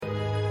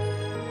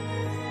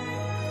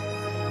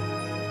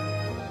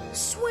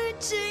Sweet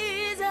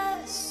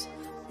Jesus,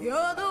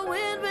 you're the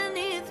wind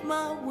beneath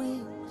my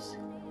wings.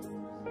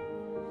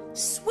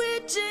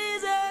 Sweet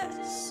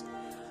Jesus,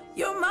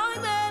 you're my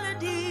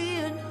melody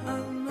and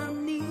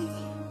harmony.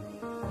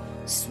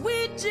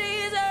 Sweet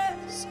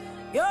Jesus,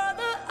 you're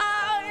the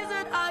eyes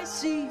that I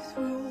see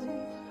through.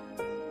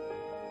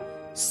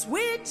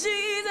 Sweet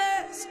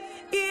Jesus,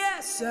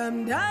 yes,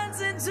 I'm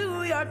dancing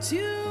to your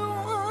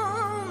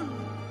tune.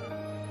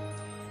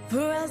 For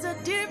as a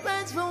deer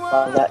pants for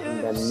Father, water,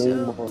 in the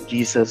name of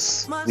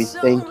Jesus, we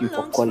thank you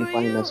for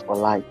qualifying us for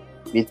life.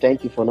 We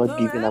thank you for not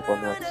giving up on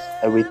us.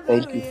 And we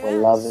thank you for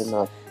loving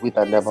us with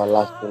an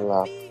everlasting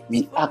love.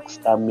 We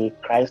ask that may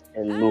Christ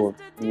alone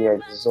be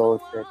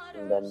exalted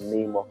in the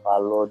name of our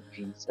Lord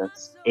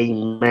Jesus.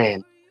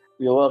 Amen.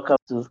 You're welcome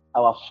to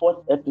our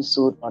 4th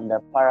episode on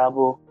the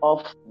parable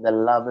of the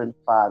loving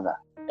Father.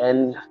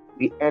 And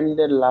we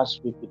ended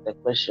last week with a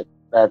question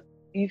that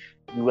if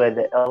you were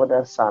the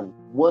elder son,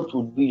 what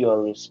would be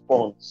your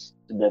response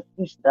to the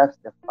feast that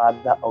the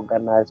father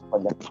organized for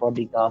the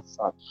prodigal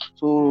son?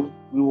 So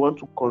we want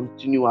to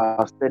continue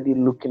our study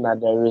looking at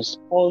the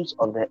response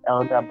of the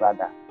elder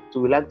brother.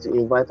 So we'd like to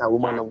invite a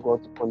woman of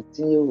God to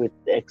continue with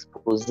the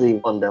expose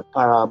on the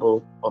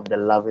parable of the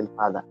loving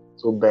father.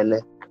 So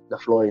Bele, the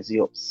floor is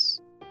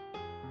yours.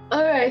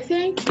 All right,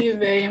 thank you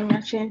very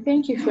much, and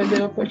thank you for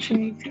the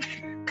opportunity.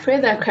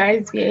 Pray that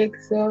Christ be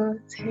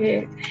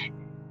exalted.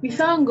 We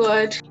thank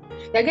God.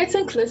 We're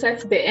getting closer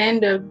to the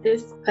end of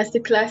this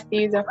particular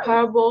series, a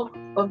parable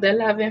of the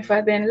loving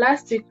Father. And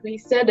last week we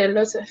said a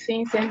lot of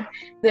things, and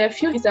there are a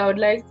few things I would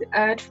like to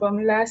add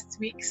from last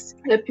week's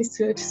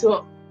episode.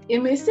 So it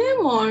may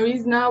seem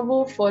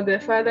unreasonable for the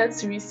Father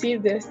to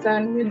receive the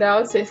Son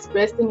without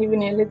expressing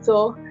even a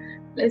little,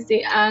 let's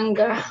say,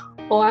 anger,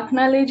 or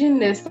acknowledging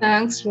the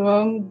Son's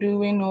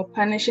wrongdoing, or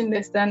punishing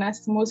the Son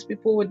as most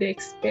people would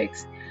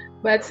expect.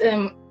 But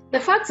the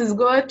fact is,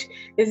 God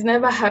is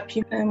never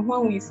happy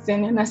when we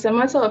sin. And as a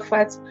matter of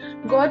fact,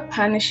 God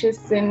punishes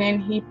sin,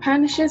 and He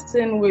punishes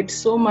sin with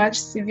so much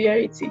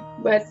severity.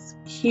 But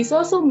He's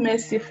also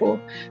merciful.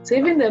 So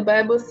even the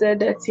Bible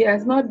said that He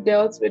has not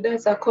dealt with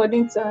us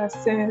according to our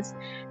sins,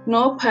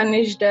 nor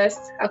punished us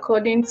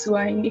according to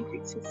our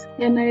iniquities.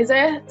 And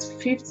Isaiah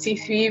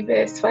 53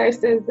 verse 5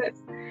 says that,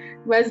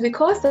 but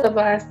because of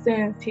our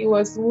sins, He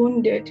was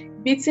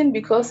wounded, beaten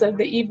because of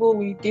the evil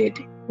we did.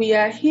 We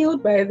are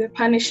healed by the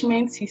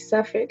punishments He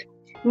suffered,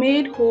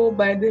 made whole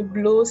by the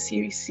blows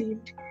He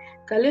received.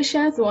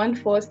 Galatians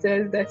 1:4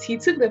 says that He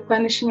took the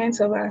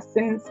punishment of our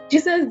sins.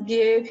 Jesus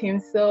gave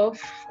Himself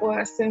for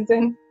our sins,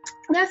 and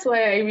that's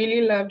why I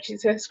really love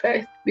Jesus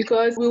Christ,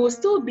 because we will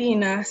still be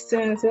in our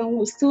sins and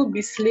we'll still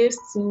be slaves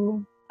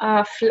to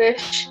our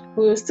flesh.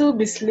 We will still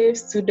be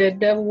slaves to the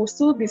devil. We'll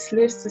still be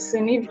slaves to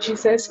sin if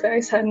Jesus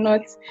Christ had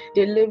not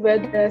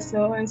delivered us.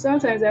 And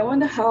sometimes I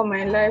wonder how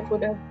my life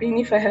would have been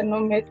if I had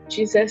not met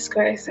Jesus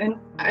Christ. And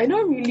I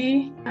don't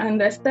really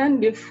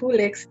understand the full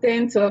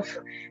extent of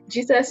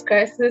Jesus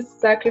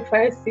Christ's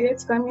sacrifice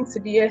yet, coming to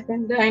the earth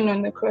and dying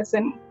on the cross.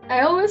 And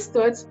I always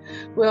thought,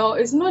 well,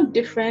 it's not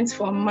different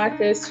from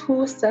martyrs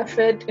who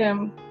suffered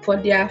for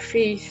their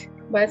faith.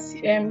 But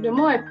the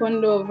more I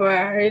ponder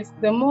over it,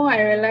 the more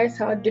I realize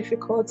how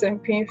difficult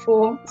and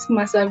painful it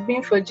must have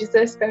been for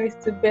Jesus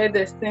Christ to bear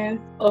the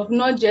sins of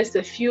not just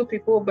a few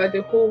people, but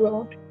the whole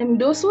world. And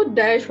those who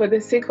died for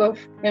the sake of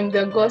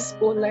the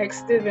gospel, like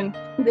Stephen,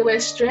 they were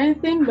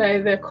strengthened by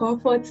the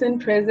comforting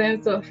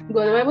presence of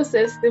God. The Bible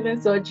says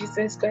Stephen saw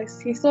Jesus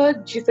Christ. He saw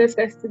Jesus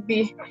Christ to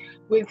be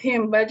with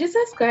him, but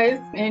Jesus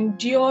Christ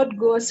endured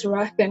God's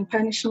wrath and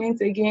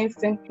punishment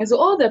against him. And so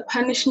all the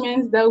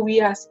punishments that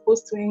we are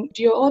supposed to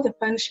endure, all the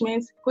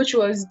punishments which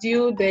was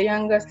due the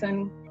younger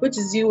son, which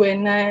is you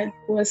and I,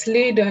 was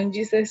laid on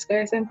Jesus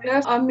Christ. And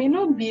perhaps I may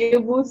not be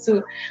able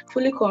to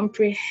fully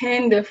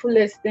comprehend the full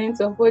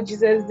extent of what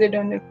Jesus did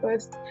on the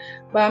cross,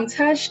 but I'm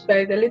touched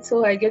by the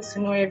little I get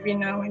to know every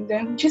now and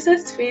then.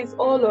 Jesus faced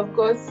all of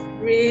God's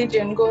rage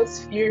and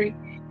God's fury,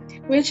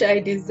 which I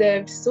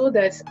deserved, so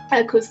that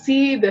I could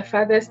see the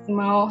Father's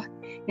smile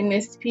and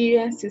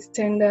experience His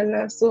tender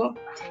love. So,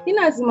 in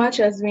as much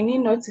as we need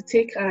not to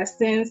take our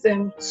sins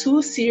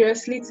too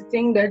seriously to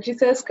think that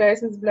Jesus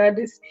Christ's blood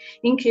is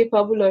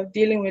incapable of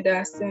dealing with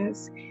our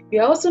sins, we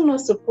are also not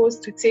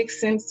supposed to take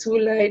sins too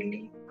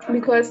lightly,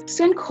 because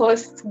sin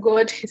cost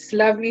God His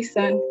lovely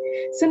Son.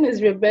 Sin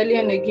is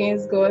rebellion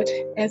against God.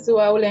 And so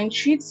I will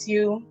entreat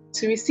you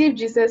to receive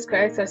Jesus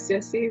Christ as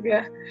your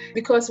Savior,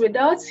 because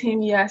without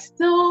Him, you are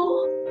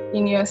still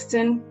in your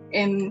sin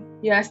and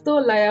you are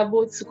still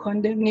liable to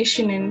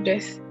condemnation and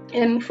death.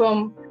 And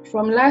from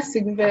last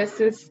week,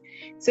 verses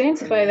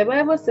 25, the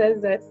Bible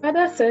says that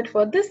Father said,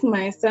 "For this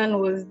my son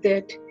was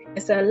dead,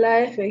 is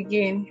alive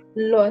again,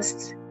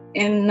 lost,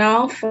 and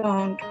now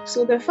found."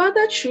 So the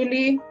Father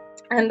truly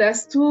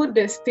understood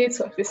the state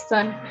of His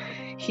Son.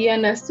 He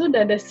understood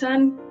that the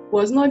Son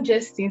was not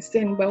just in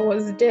sin, but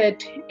was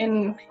dead,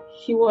 and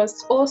He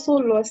was also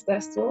lost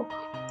as well.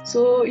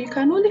 So you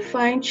can only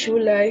find true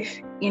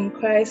life in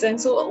Christ.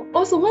 And so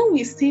also when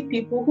we see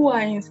people who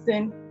are in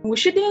sin, We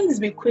shouldn't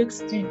be quick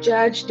to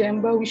judge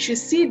them, but we should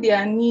see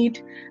their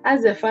need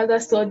as the Father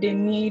saw the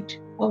need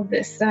of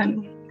the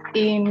Son.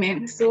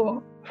 Amen.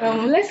 So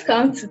let's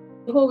come to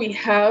what we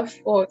have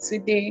for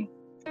today.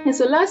 And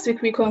so last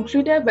week we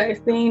concluded by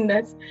saying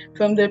that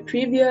from the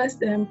previous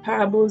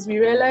parables, we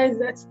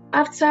realized that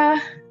after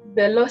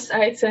the lost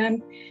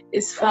item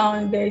is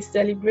found, there is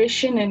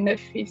celebration and a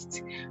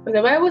feast. But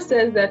the Bible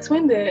says that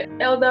when the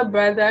elder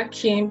brother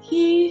came,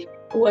 he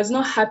was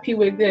not happy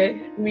with the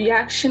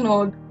reaction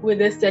or with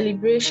the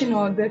celebration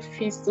or the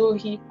feast. So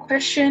he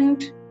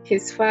questioned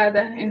his father.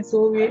 And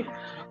so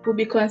we'll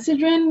be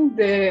considering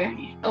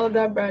the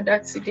elder brother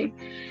today.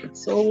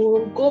 So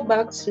we'll go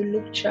back to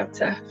Luke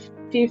chapter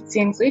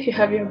 15. So if you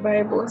have your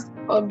Bibles,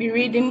 I'll be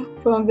reading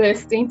from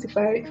verse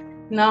 25.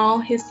 Now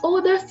his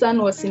older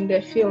son was in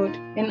the field,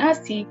 and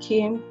as he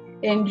came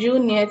and drew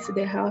near to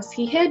the house,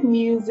 he heard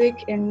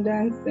music and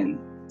dancing.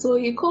 So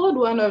he called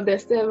one of the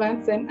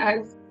servants and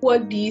asked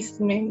what these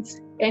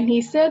meant. And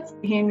he said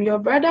to him, "Your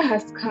brother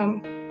has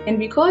come, and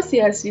because he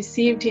has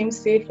received him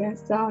safe and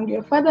sound,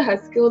 your father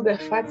has killed the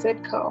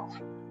fatted calf."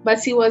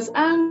 But he was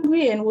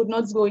angry and would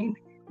not go in.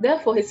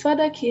 Therefore his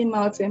father came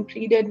out and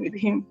pleaded with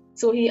him.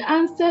 So he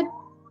answered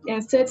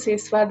and said to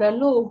his father,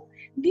 "Lo,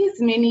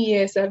 these many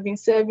years I've been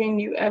serving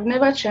you. I've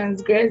never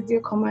transgressed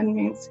your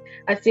commandments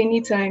at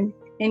any time,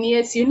 and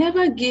yet you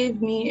never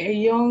gave me a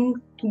young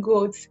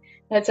goat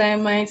that I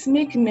might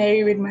make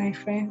merry with my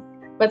friends.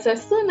 But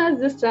as soon as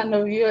this son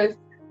of yours,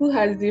 who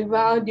has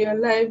devoured your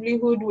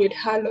livelihood with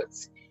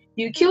harlots,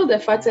 you killed the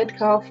fatted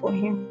cow for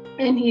him."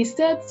 And he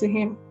said to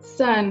him,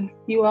 "Son,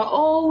 you are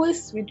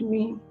always with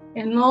me,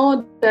 and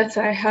all that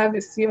I have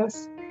is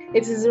yours.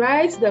 It is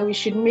right that we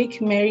should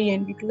make merry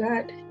and be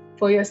glad.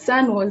 For your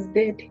son was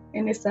dead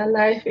and is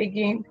alive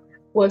again,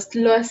 was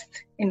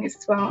lost and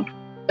is found."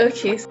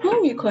 Okay, so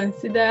when we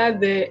consider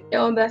the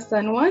elder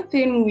son, one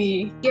thing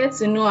we get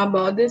to know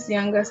about this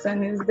younger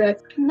son is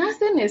that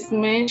nothing is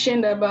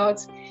mentioned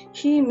about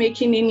him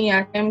making any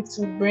attempt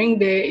to bring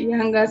the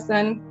younger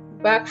son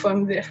back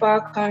from the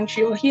far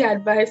country, or he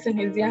advising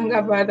his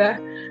younger brother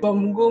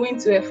from going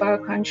to a far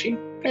country.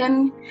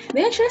 And the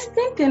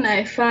interesting thing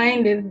I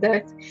find is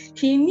that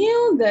he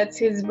knew that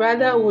his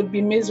brother would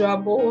be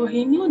miserable, or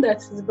he knew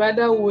that his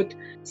brother would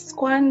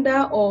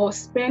squander or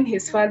spend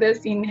his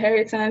father's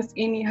inheritance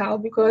anyhow,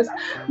 because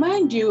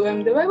mind you,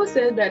 the Bible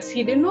says that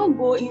he did not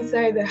go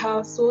inside the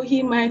house, so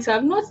he might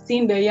have not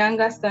seen the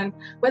younger son,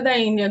 whether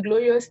in a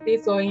glorious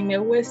state or in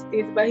a worse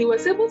state, but he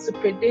was able to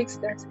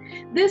predict that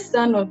this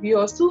son of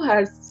yours who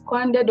has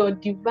squandered or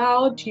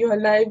devoured your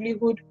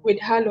livelihood with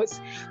harlots,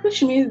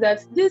 which means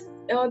that this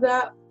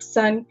elder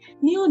son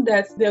knew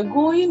that the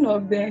going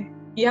of the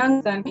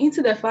young son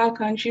into the far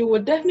country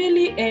would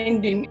definitely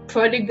end in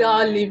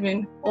prodigal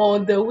living or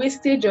the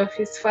wastage of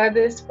his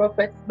father's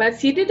property. But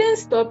he didn't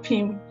stop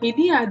him. He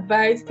didn't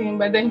advise him,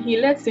 but then he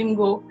let him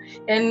go.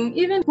 And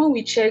even when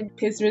we checked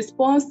his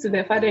response to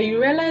the father, you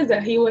realize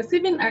that he was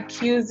even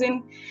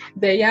accusing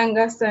the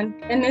younger son.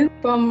 And then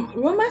from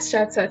Romans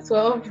chapter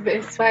 12,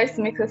 verse 5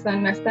 makes us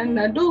understand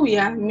that though we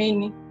are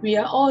many, we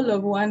are all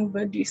of one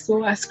body.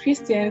 So as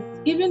Christians,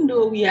 even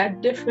though we are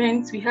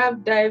different, we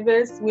have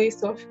diverse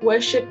ways of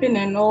worshiping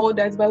and all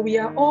that, but we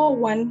are all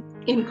one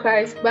in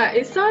Christ. But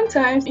it's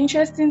sometimes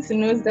interesting to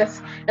note that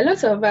a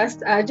lot of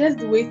us are just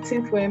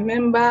waiting for a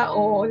member,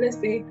 or let's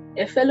say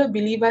a fellow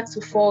believer,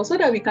 to fall so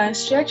that we can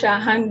stretch our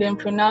hand and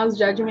pronounce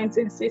judgment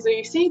and say, "So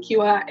you think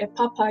you are a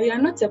papa? You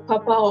are not a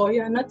papa, or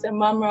you are not a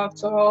mama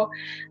after all."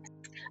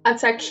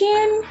 After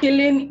Cain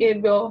killing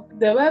Abel,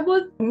 the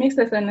Bible makes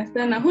us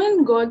understand that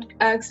when God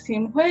asked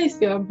him, "Where is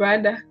your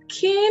brother?"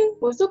 Cain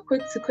was so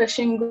quick to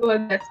question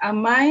God that,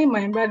 "Am I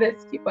my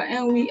brother's keeper?"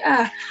 And we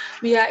are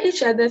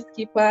each other's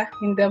keeper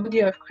in the body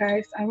of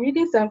Christ. I'm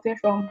reading something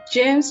from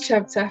James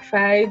chapter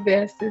 5,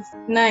 verses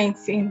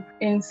 19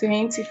 and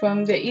 20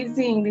 from the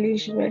Easy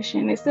English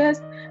version. It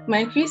says,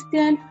 "My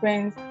Christian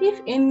friends,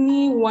 if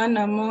anyone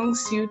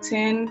amongst you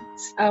turns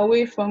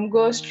away from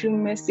God's true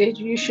message,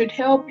 you should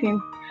help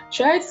him.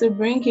 Try to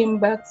bring him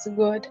back to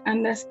God.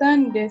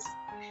 Understand this.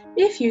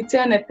 If you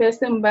turn a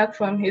person back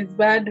from his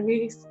bad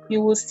ways,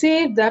 you will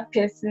save that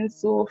person's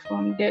soul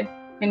from death,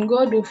 and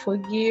God will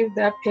forgive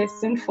that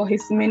person for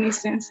his many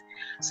sins."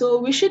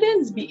 So we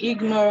shouldn't be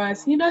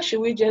ignorant, neither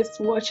should we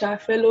just watch our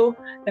fellow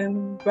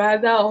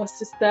brother or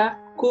sister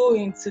go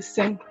into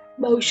sin,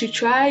 but we should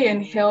try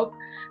and help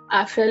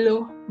our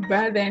fellow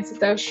brother and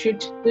sister. We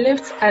should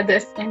lift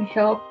others and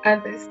help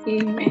others.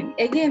 Amen.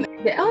 Again,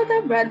 the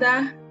elder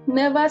brother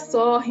never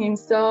saw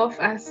himself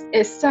as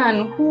a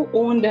son who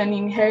owned an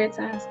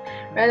inheritance.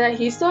 Rather,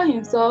 he saw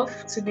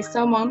himself to be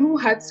someone who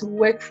had to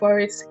work for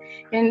it,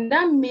 and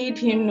that made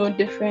him no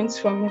different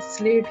from a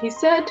slave. He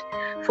said,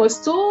 "For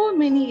so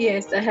many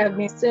years I have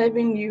been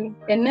serving you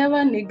and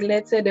never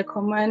neglected a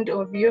command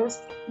of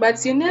yours,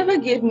 but you never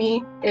gave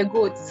me a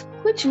goat,"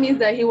 which means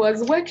that he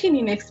was working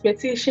in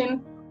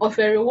expectation of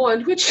a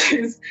reward, which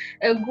is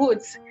a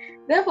goat.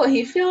 Therefore,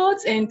 he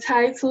felt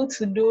entitled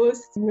to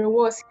those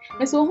rewards.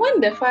 And so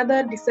when the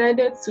father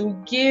decided to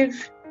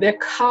give the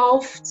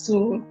calf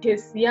to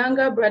his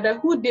younger brother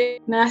who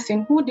did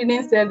nothing, who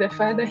didn't serve the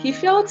father, he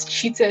felt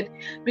cheated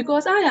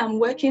because I am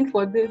working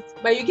for this,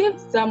 but you gave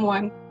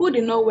someone who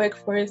did not work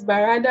for it,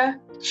 but rather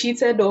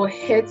cheated or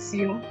hurts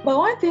you. But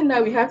one thing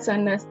that we have to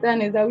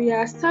understand is that we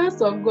are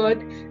sons of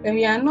God and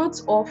we are not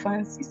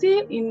orphans. You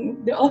see,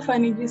 in the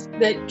orphanages,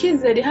 the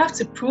kids that they have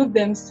to prove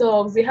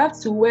themselves, they have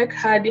to work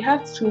hard, they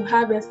have to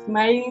have a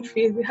smiling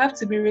face, they have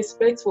to be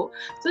respectful,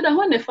 so that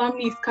when the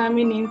family is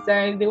coming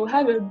inside, they will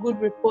have a good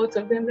report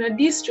of them that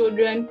these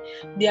children,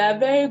 they are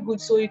very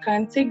good, so you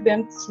can take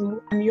them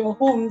to your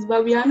homes.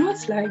 But we are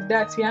not like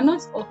that. We are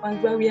not orphans,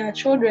 but we are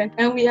children,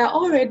 and we are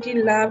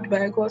already loved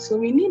by God, so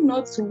we need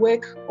not to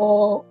work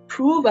or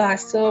prove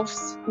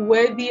ourselves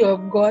worthy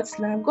of God's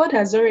love. God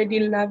has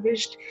already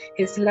lavished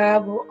his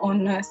love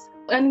on us.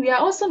 And we are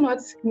also not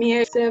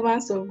mere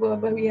servants of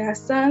God, but we are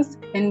sons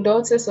and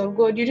daughters of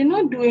God. You did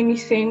not do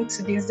anything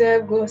to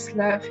deserve God's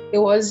love. It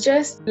was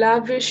just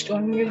lavished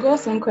on you.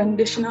 God's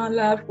unconditional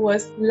love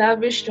was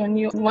lavished on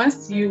you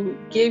once you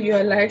gave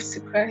your life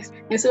to Christ.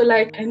 And so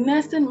like a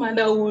nursing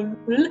mother will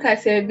look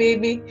at her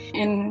baby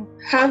and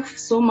have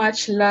so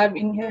much love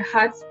in her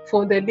heart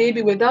for the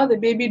baby without the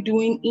baby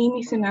doing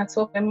anything at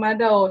all, the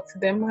mother or to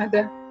the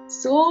mother.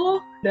 So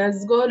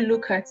does God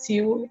look at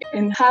you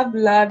and have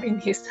love in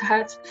his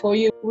heart for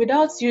you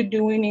without you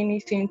doing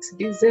anything to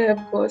deserve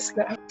God's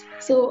love.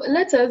 So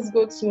let us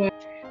go to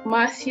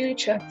Matthew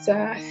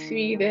chapter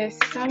 3. There's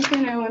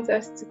something I want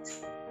us to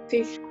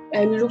take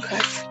a look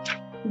at.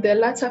 The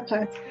latter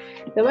part.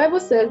 The Bible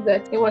says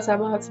that it was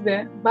about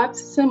the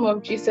baptism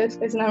of Jesus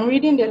Christ, and I'm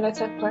reading the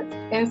latter part.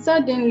 And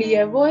suddenly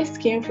a voice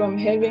came from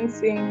heaven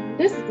saying,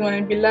 "This is my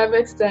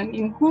beloved Son,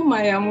 in whom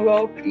I am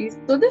well pleased."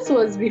 So this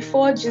was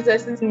before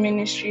Jesus'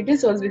 ministry.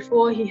 This was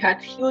before he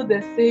had healed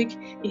the sick,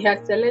 he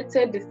had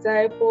selected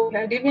disciples, he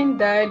had even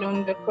died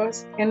on the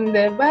cross. And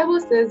the Bible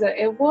says that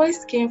a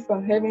voice came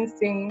from heaven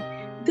saying,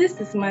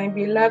 "This is my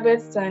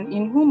beloved Son,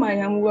 in whom I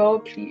am well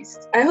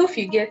pleased." I hope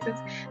you get it.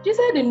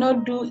 Jesus did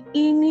not do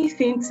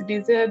anything to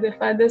deserve the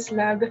Father's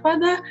love. The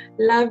Father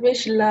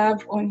lavished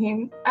love on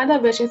him. Other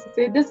versions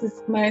say, "This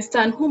is my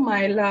Son, whom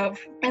I love."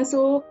 And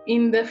so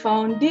in the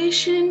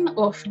foundation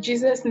of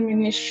Jesus'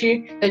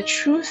 ministry, the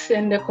truth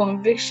and the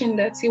conviction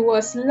that he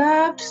was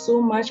loved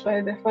so much by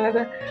the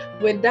Father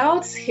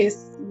without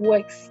his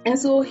works. And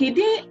so he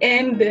didn't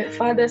earn the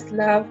Father's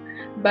love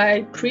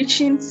by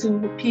preaching to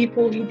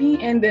people. He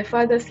didn't earn the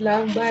Father's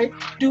love by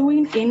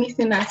doing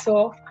anything at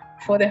all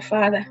for the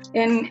Father.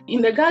 And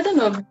in the Garden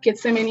of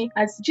Gethsemane,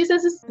 as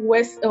Jesus'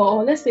 was,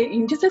 or let's say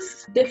in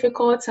Jesus'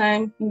 difficult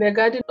time in the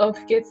Garden of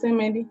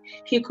Gethsemane,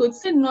 he could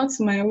say, "Not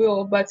my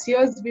will, but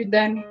yours be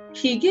done."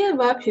 He gave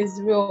up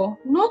his will,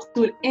 not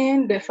to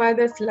earn the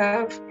Father's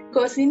love,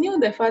 because he knew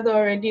the Father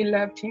already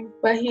loved him,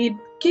 but he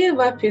gave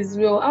up his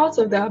will out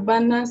of the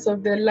abundance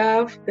of the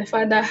love the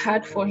Father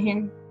had for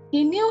him.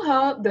 He knew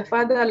how the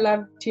Father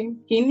loved him.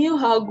 He knew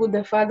how good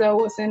the Father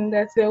was, and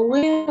that the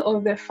way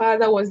of the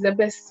Father was the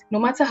best, no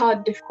matter how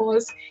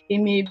difficult it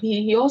may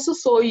be. He also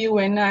saw you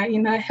and I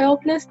in a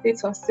helpless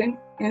state of sin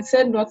and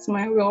said, "Not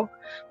my will,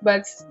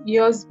 but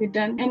yours be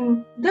done."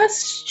 And that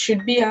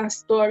should be our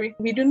story.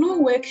 We do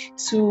not work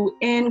to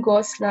earn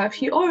God's love.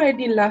 He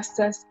already loves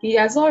us. He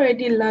has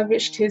already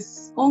lavished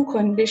his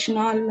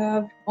unconditional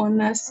love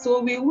on us.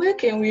 So we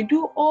work and we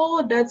do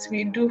all that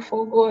we do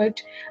for God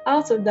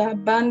out of the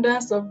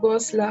abundance of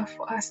God's love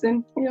for us.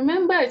 And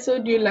remember, I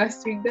told you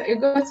last week that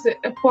it got to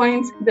a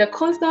point, the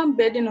constant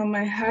burden on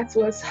my heart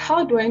was,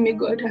 how do I make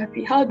God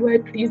happy? How do I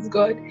please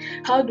God?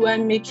 How do I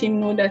make him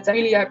know that I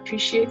really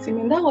appreciate him?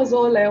 And that was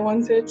all I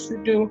wanted to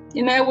do.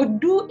 And I would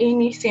do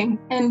anything.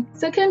 And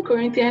 2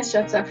 Corinthians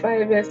chapter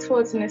 5 verse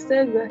 14, it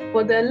says that,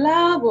 "For the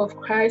love of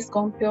Christ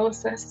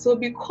compels us." So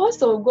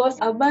because of God's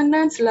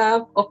abundant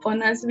love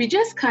upon us, we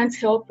just can't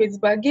help it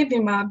but give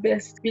him our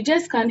best. We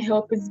just can't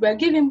help it but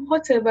give him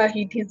whatever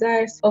he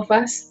desires of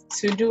us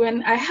to do.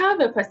 And I have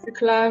a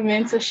particular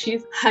mentor,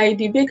 she's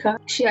Heidi Baker.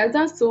 She has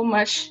done so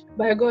much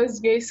by God's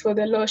grace for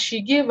the Lord.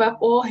 She gave up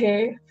all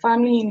her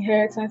family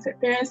inheritance. Her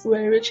parents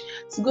were rich,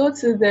 to go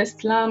to the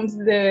slums,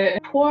 the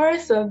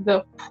poorest of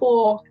the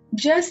poor,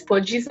 just for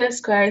Jesus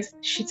Christ.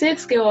 She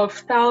takes care of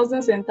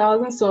thousands and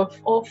thousands of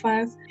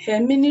orphans. Her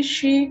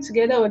ministry,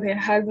 together with her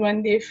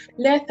husband, they've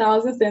led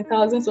thousands and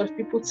thousands of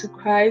people to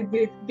Christ.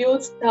 They've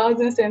built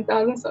thousands and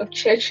thousands of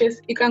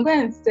churches. You can go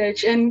and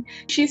search. And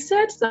she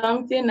said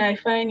something I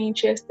find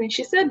interesting.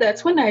 She said that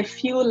when I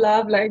feel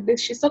love like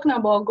this, she's talking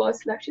about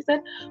God's love. She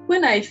said,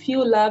 when I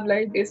feel love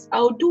like this,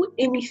 I'll do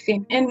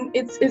anything. And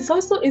it's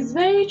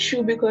very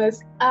true,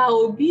 because our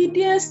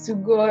obedience to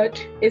God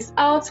is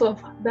out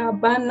of the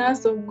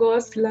abundance of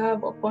God's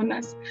love upon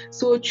us.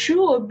 So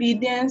true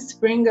obedience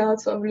springs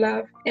out of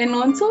love. And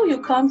until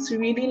you come to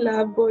really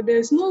love God,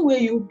 there's no way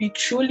you'll be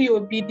truly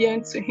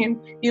obedient to him.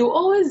 You'll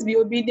always be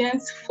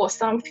obedient for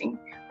something.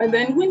 But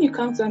then when you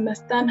come to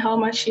understand how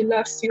much he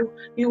loves you,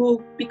 you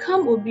will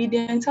become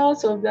obedient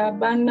out of the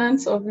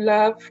abundance of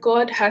love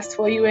God has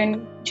for you.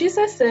 And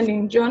Jesus said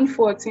in John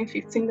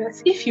 14:15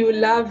 that if you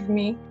love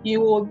me, you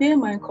will obey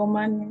my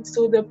commandments.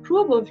 So the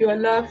proof of your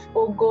love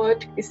for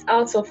God is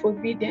out of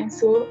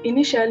obedience. So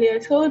initially I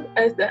told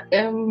us that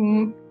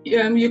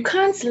you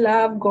can't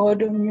love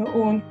God on your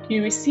own.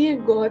 You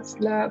receive God's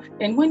love,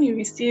 and when you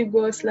receive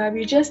God's love,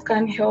 you just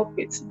can't help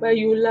it, but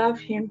you love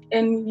him,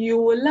 and you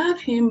will love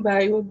him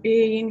by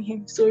obeying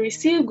him. So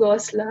receive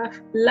God's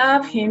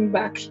love him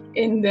back,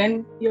 and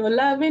then your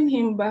loving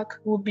him back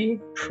will be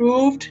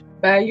proved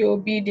by your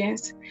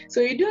obedience.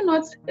 So you do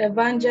not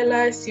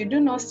evangelize, you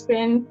do not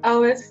spend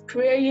hours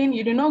praying,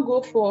 you do not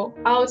go for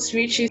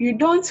outreaches, you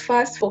don't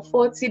fast for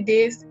 40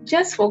 days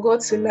just for God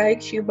to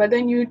like you, but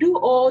then you do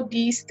all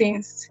these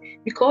things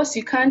because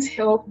you can't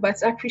help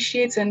but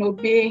appreciate and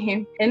obey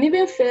him. And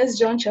even 1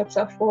 John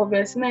chapter 4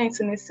 verse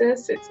 19, it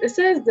says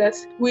that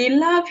we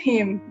love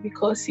him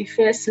because he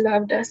first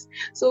loved us.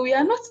 So we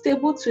are not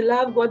able to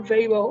love God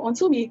very well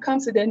until we come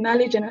to the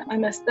knowledge and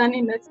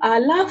understanding that our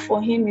love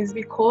for him is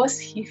because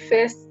he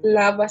first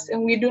loved us,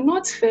 and we do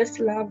not first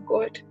love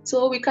God.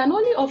 So we can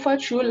only offer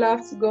true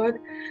love to God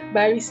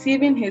by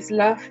receiving his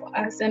love for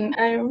us. And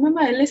I remember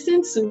I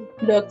listened to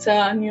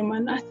Dr.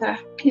 Newman Arthur.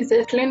 He's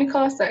a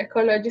clinical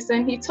psychologist,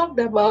 and he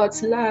talked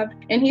about love,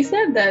 and he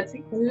said that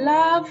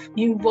love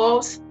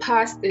involves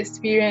past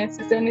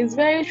experiences, and it's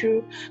very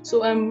true.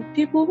 So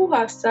people who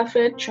have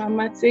suffered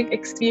traumatic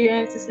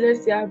experiences,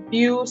 let's say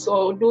abuse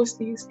or those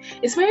things,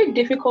 it's very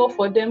difficult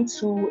for them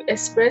to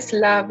express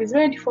love. It's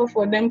very difficult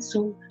for them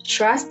to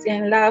trust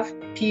and love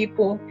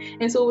people.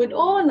 And so with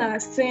all our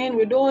sin,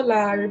 with all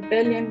our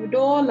rebellion, with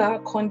all our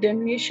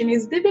condemnation,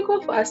 it's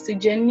difficult for us to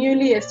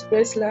genuinely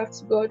express love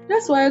to God.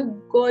 That's why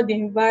God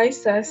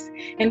invites us,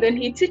 and then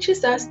he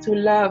teaches us to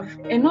love,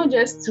 and not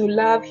just to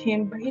love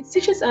him, but he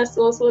teaches us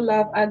to also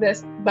love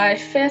others by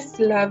first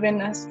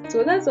loving us.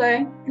 So that's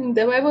why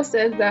the Bible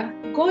says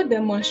that God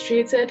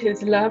demonstrated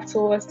his love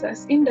towards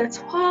us in that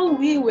while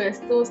we were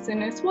still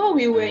sinners, while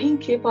we were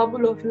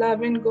incapable of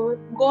loving God,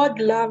 God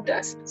loved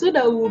us so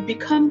that we will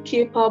become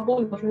capable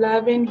of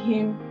loving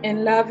him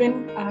and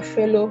loving our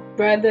fellow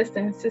brothers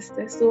and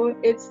sisters. So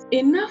it's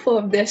enough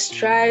of the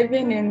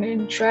striving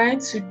and trying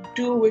to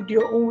do with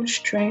your own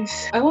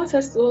strength. I want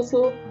us to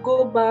also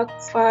go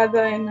back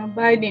further and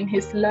abide in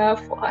his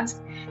love for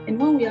us. And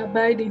when we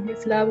abide in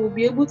his love, we'll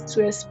be able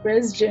to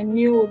express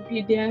genuine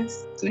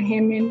obedience to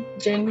him in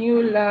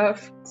genuine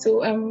love. So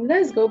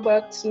let's go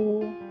back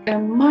to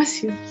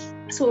Matthew.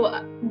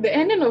 So the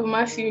ending of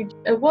Matthew,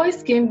 a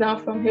voice came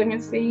down from heaven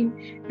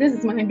saying, "This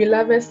is my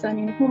beloved son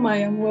in whom I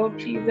am well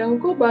pleased." And we'll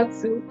go back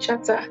to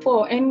chapter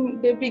 4.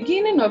 And the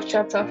beginning of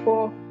chapter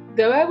 4,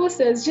 the Bible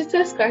says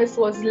Jesus Christ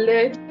was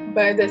led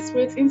by the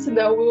Spirit into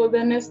the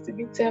wilderness to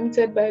be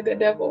tempted by the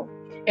devil.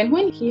 And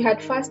when he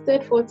had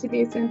fasted 40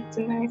 days and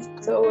 40 nights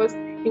afterwards,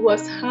 he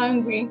was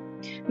hungry.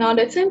 Now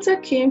the tempter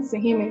came to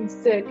him and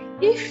said,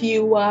 "If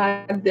you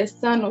are the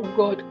Son of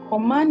God,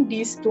 command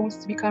these stones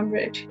to become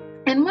bread."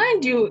 And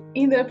mind you,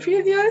 in the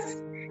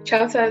previous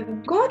chapter,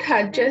 God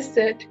had just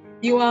said,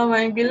 "You are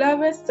my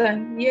beloved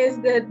son." Yes,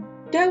 the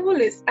devil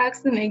is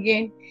asking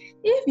again,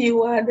 if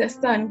you are the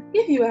son,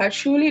 if you are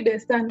truly the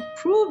son,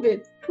 prove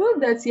it. Prove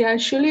that you are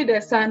truly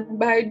the son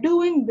by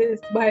doing this,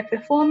 by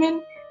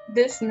performing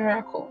this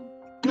miracle.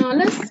 Now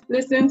let's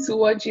listen to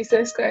what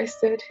Jesus Christ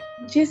said.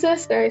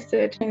 Jesus Christ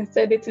said,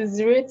 "It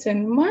is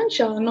written, man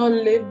shall not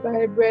live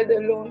by bread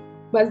alone,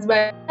 but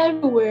by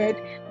every word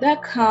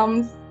that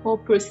comes or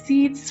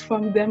proceeds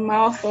from the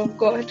mouth of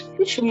God."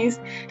 Which means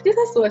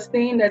Jesus was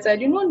saying that I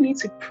do not need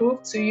to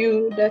prove to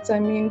you that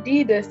I'm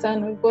indeed the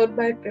Son of God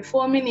by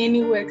performing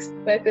any works,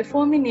 by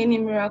performing any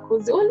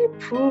miracles. The only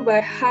proof I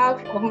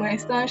have of my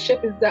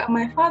sonship is that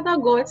my Father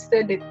God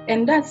said it,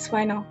 and that's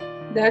final.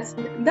 That's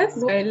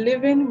why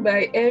living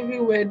by every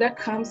word that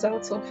comes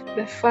out of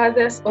the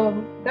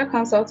that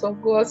comes out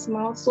of God's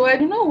mouth. So I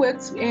do not work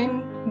to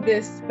earn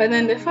this, but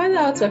then the Father,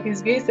 out of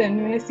his grace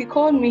and mercy,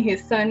 called me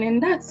his son,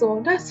 and that's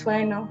all. That's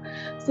final.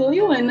 So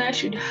you and I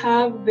should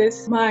have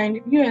this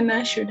mind. You and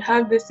I should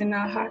have this in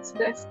our hearts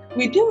that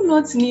we do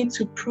not need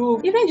to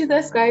prove. Even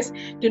Jesus Christ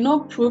did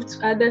not prove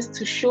to others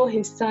to show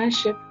his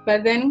sonship,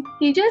 but then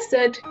he just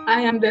said,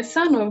 "I am the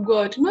Son of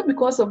God, not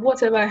because of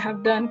whatever I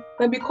have done,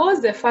 but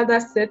because the Father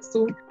said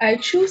so. I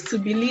choose to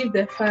believe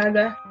the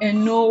Father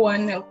and no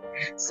one else."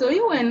 So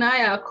you and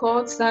I are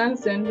called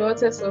sons and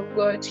daughters of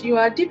God. You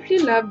are deeply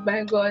loved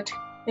by God,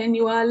 and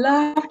you are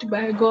loved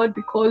by God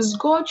because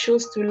God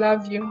chose to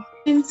love you,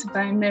 not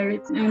by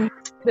merit. And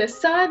the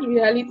sad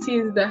reality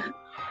is that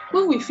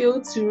when we fail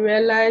to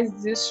realize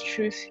this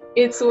truth,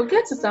 it will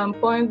get to some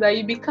point that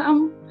you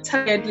become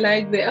tired,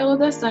 like the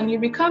elder son, you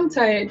become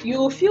tired.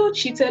 You feel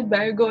cheated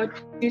by God.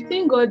 You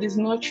think God is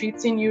not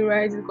treating you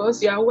right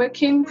because you are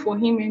working for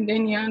Him and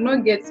then you are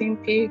not getting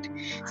paid.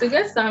 So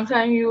just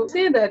sometimes you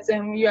say that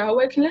you are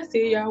working, let's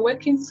say you are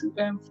working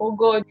for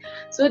God,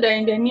 so that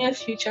in the near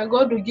future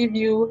God will give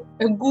you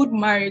a good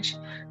marriage.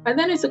 But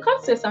then it will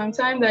come to some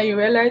time that you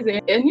realize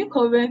that a new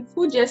covenant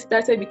who just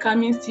started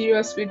becoming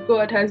serious with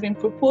God has been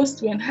proposed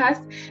to and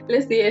has,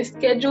 let's say, a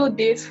scheduled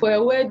date for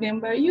a wedding,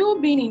 but you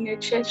being in a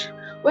church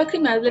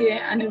working as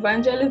an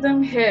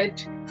evangelism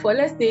head for,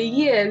 let's say,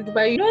 years,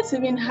 but you don't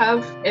even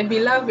have a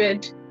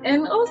beloved.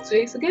 And also,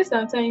 it's okay,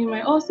 sometimes you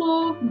might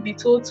also be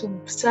told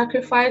to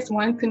sacrifice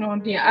one thing or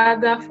the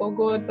other for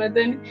God, but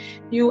then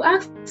you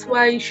ask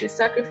why you should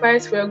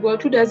sacrifice for a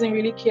God who doesn't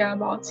really care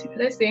about you.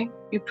 Let's say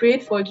you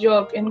prayed for a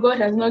job and God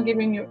has not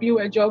given you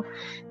a job.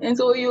 And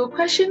so you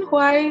question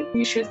why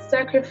you should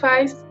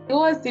sacrifice. It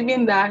was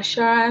even the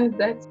assurance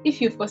that if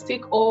you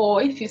forsake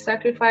or if you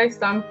sacrifice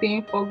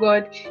something for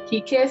God,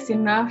 He cares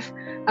enough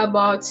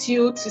about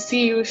you to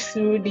see you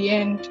through the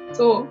end.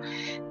 So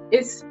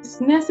it's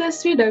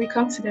necessary that we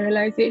come to the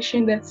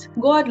realization that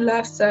God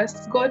loves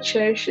us, God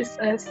cherishes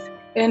us,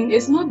 and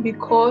it's not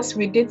because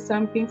we did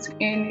something to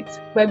earn it,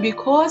 but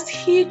because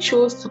He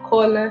chose to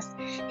call us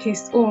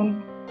His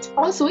own.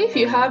 Also, if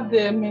you have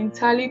the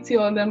mentality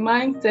or the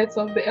mindset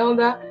of the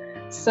elder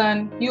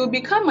son, you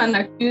become an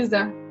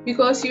accuser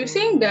because you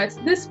think that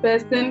this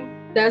person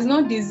does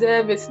not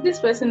deserve it. This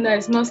person that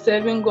is not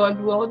serving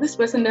God well, this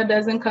person that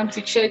doesn't come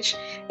to church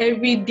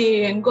every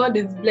day and God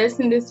is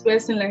blessing this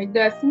person like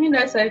that. Me,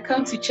 that I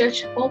come to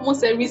church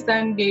almost every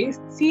Sunday,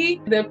 see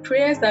the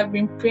prayers I've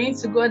been praying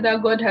to God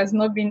that God has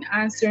not been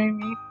answering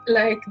me,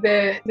 like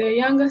the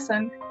younger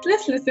son.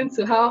 Let's listen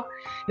to how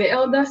the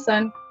elder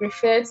son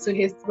referred to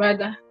his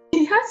brother.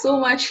 He had so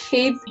much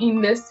hate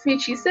in the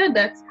speech. He said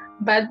that,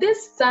 "But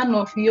this son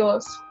of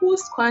yours who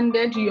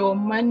squandered your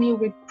money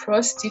with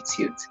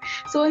prostitutes."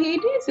 So he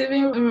didn't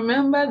even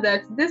remember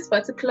that this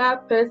particular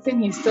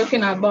person he's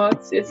talking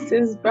about is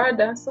his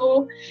brother.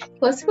 So he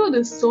was filled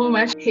with so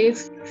much hate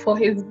for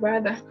his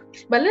brother.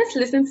 But let's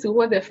listen to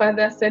what the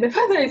father said. The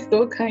father is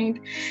so kind.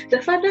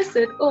 The father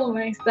said, "Oh,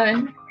 my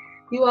son,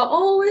 you are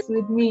always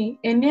with me,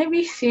 and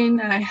everything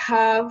I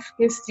have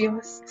is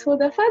yours." So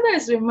the father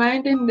is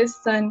reminding this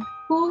son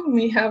who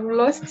may have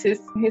lost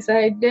his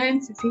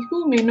identity,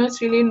 who may not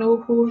really know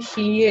who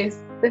he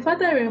is. The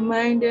father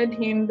reminded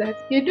him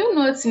that you do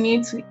not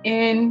need to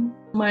earn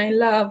my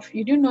love.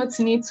 You do not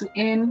need to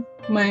earn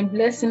my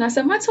blessing. As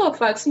a matter of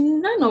fact,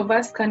 none of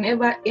us can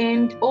ever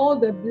earn all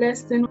the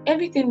blessing,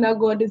 everything that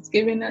God is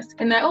giving us.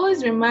 And I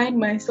always remind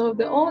myself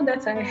that all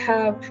that I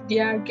have, they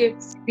are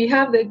gifts. We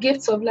have the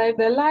gifts of life.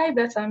 The life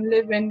that I'm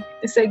living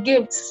is a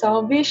gift.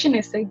 Salvation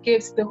is a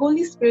gift. The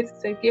Holy Spirit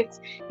is a gift.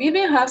 We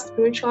even have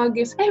spiritual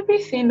gifts.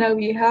 Everything that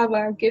we have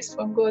are gifts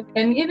from God.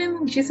 And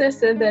even Jesus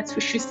said that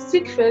we should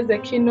seek first the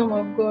kingdom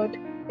of God,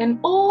 and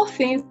all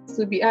things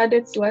will be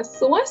added to us.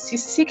 So once you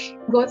seek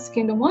God's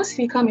kingdom, once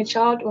you become a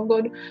child of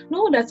God,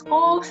 know that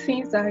all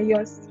things are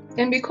yours.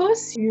 And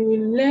because you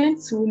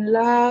learn to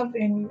love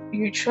and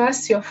you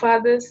trust your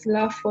Father's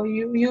love for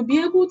you, you'll be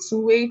able to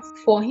wait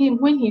for Him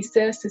when He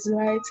says it's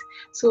right.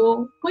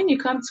 So when you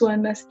come to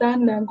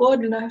understand that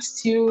God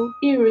loves you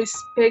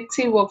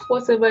irrespective of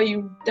whatever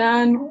you've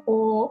done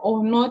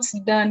or not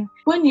done,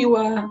 when you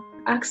are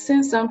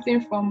asking something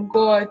from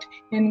God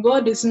and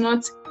God is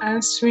not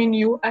answering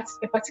you at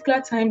a particular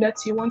time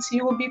that you want,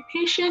 you will be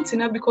patient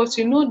enough because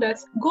you know that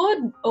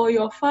God or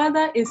your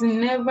Father is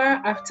never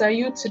after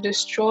you to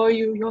destroy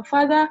you. Your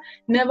Father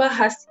never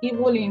has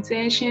evil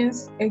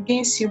intentions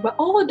against you, but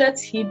all that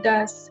He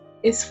does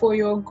is for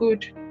your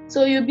good.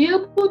 So you'll be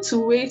able to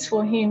wait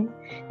for Him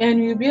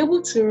and you'll be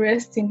able to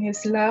rest in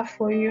His love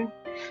for you.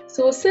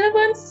 So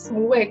servants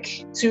work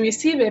to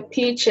receive a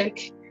paycheck,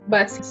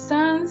 but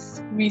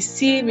sons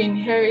receive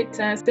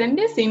inheritance. And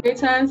this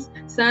inheritance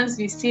sons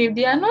receive,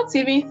 they are not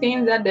even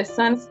things that the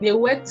sons they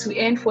work to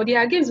earn for. They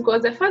are gifts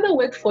because the father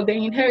worked for the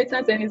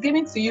inheritance and is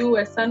giving to you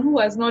a son who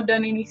has not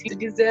done anything to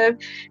deserve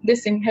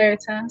this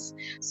inheritance.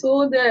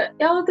 So the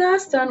elder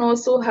son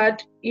also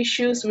had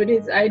issues with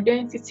his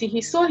identity.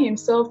 He saw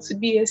himself to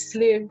be a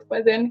slave,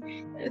 but then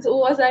it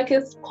was like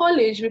his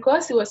college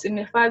because he was in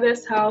the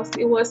father's house.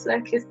 It was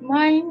like his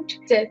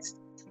mindset.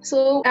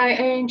 So I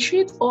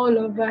entreat all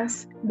of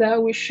us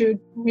that we should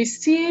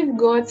receive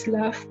God's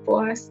love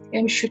for us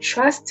and we should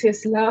trust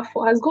His love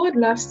for us. God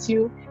loves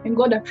you and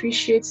God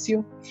appreciates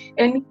you.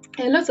 And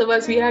a lot of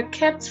us, we are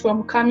kept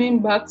from coming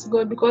back to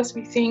God because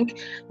we think,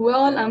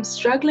 well, I'm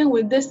struggling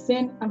with this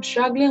sin, I'm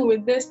struggling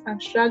with this, I'm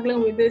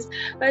struggling with this.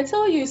 But I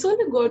tell you, it's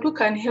only God who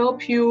can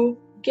help you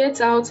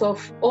get out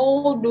of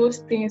all those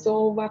things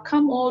or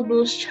overcome all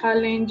those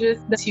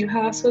challenges that you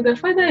have. So the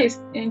Father is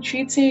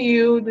entreating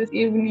you this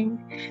evening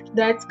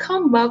that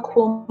come back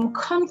home,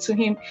 come to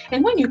Him.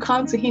 And when you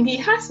come to Him, He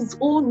has His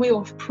own way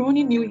of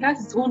pruning you. He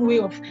has His own way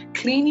of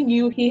cleaning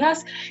you. He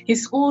has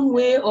His own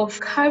way of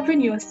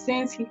covering your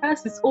sins. He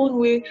has His own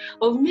way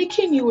of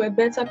making you a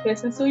better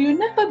person. So you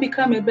never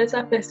become a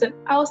better person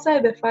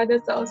outside the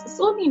Father's house. It's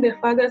only in the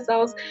Father's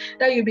house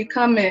that you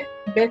become a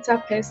better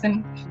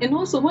person. And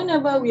also,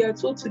 whenever we are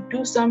told to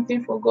do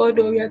something for God,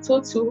 or we are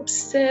told to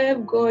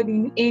serve God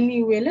in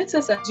any way, let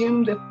us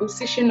assume the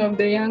position of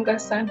the younger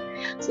son.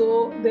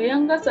 So the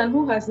younger son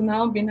who has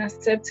now been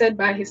accepted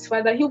by his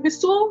father, he'll be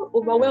so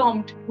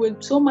overwhelmed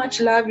with so much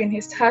love in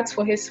his heart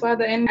for his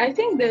father. And I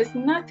think there's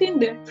nothing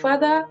the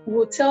father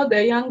would tell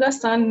the younger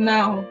son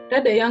now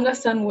that the younger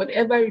son would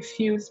ever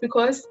refuse,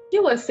 because he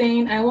was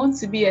saying, I want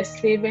to be a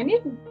slave. And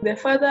if the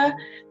father,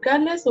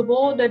 regardless of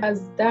all that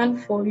has done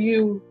for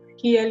you,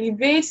 he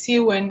elevates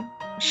you and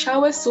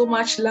showers so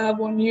much love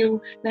on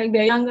you, like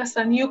the younger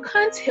son, you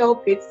can't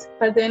help it,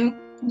 but then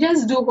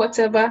just do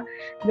whatever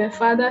the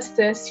father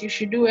says you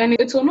should do, and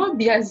it will not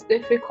be as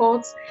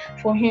difficult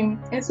for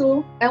him. And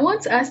so I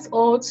want us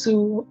all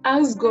to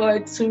ask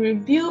God to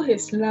reveal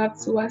His love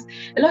to us.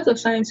 A lot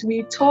of times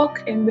we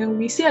talk and then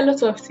we say a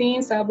lot of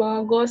things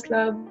about God's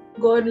love.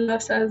 God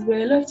loves us, but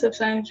a lot of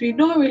times we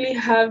don't really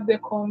have the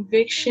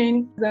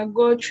conviction that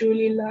God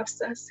truly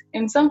loves us.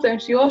 And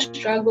sometimes we all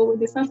struggle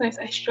with it. Sometimes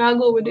I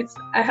struggle with it.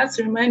 I have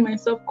to remind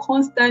myself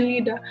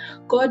constantly that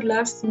God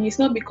loves me. It's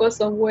not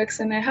because of works,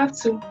 and I have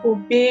to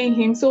obey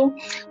Him. So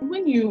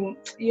when you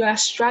are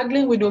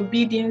struggling with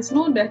obedience,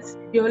 know that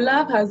your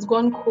love has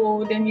gone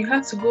cold and you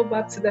have to go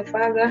back to the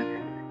Father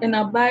and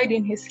abide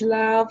in His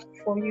love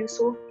for you.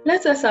 So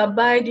let us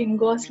abide in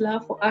God's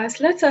love for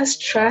us. Let us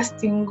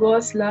trust in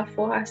God's love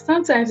for us.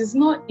 Sometimes it's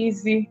not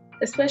easy,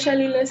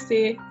 especially, let's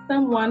say,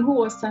 someone who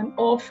was an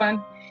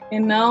orphan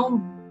and now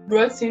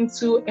brought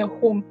into a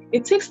home.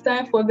 It takes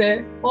time for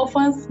the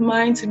orphan's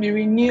mind to be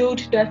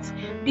renewed that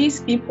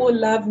these people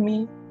love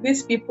me,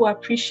 these people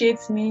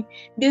appreciate me,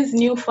 this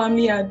new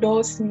family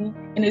adores me,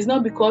 and it's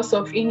not because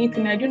of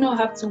anything. I do not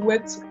have to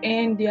work to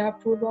earn their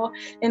approval.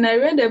 And I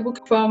read a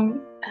book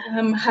from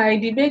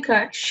Heidi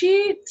Baker.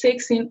 She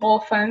takes in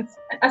orphans,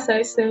 as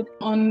I said,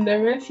 on the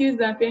refuse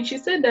dump, and she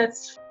said that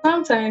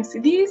sometimes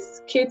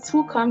these kids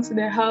who come to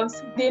their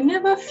house, they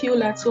never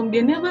feel at home.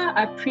 They never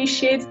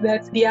appreciate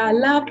that they are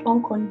loved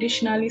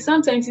unconditionally.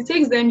 Sometimes it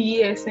takes them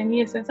years and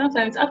years, and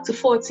sometimes up to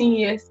 14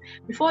 years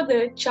before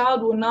the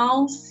child will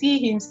now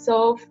see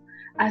himself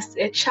as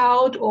a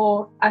child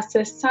or as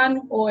a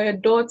son or a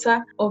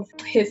daughter of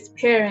his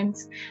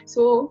parents.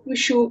 So we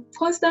should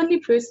constantly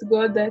pray to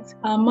God that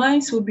our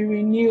minds will be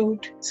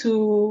renewed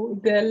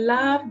to the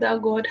love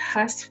that God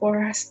has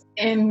for us.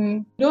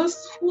 And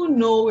those who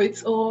know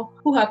it or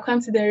who have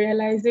come to the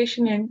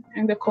realization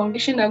and the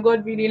conviction that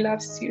God really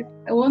loves you,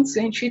 I want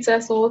to entreat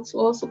us all to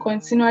also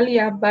continually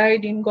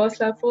abide in God's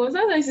love. For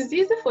sometimes it's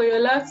easy for your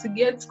love to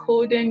get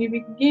cold and you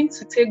begin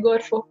to take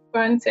God for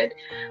granted,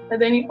 but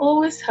then you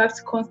always have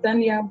to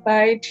constantly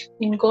abide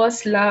in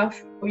God's love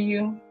for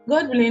you.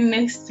 God willing,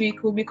 next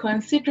week we'll be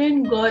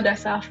considering God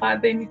as our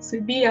Father, and it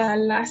will be our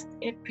last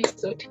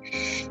episode.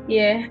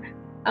 Yeah.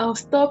 I'll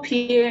stop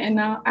here and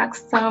I'll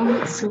ask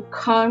Sam to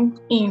come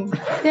in.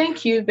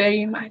 Thank you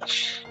very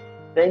much.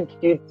 Thank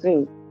you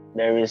too.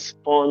 The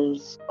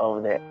response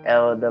of the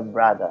elder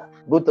brother.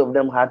 Both of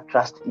them had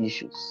trust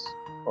issues,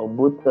 or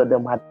both of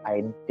them had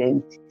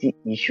identity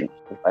issues,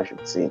 if I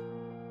should say.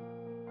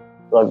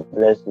 God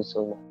bless you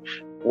so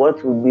much.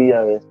 What would be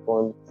your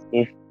response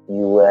if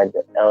you were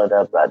the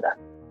elder brother?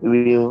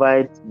 We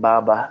invite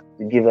Baba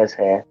to give us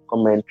her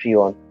commentary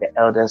on the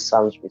elder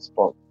son's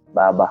response.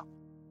 Baba.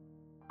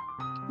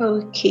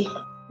 Okay,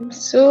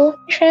 so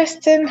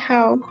interesting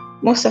how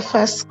most of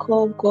us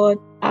call God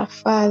our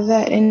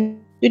Father,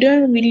 and we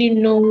don't really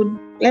know,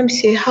 let me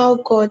say, how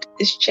God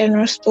is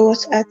generous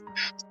towards us.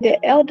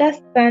 The elder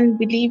son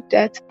believed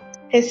that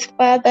his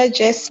father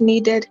just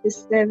needed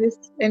his service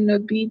and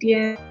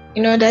obedience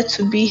in order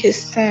to be his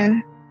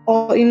son,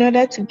 or in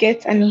order to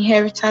get an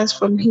inheritance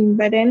from him.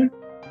 But then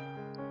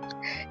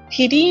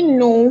he didn't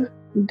know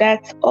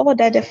that all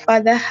that the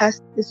father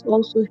has is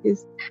also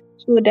his.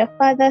 So the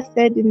father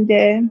said in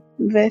the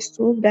verse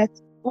 12 that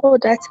all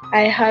that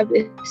I have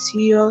is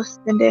yours.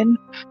 And then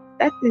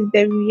that is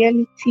the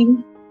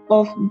reality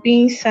of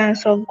being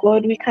sons of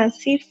God. We can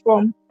see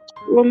from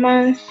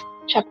Romans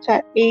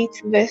chapter 8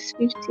 verse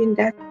 15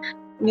 that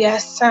we are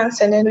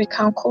sons, and then we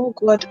can call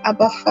God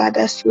Abba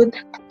Father.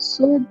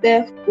 So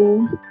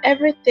therefore,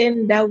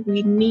 everything that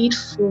we need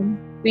from,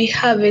 we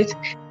have it.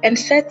 And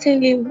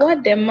certainly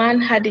what the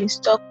man had in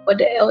stock for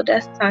the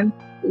elder son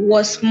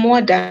was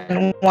more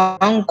than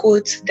one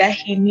goat that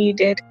he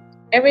needed.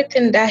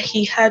 Everything that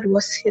he had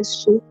was his.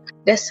 So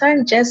the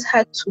son just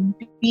had to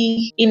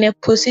be in a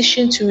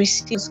position to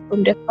receive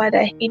from the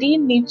father. He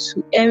didn't need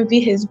to envy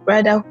his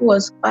brother who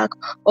was back,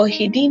 or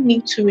he didn't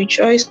need to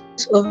rejoice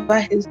over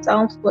his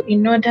downfall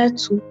in order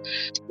to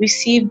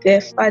receive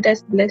the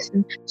father's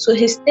blessing. So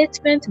his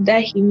statement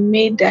that he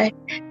made, that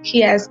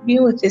he has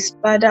been with his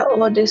father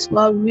all this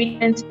while, really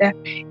meant that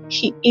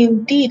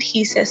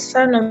he's a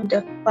son of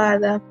the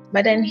father,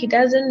 but then he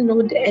doesn't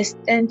know the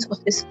extent of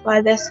his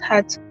father's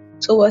heart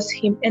towards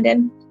him. And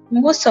then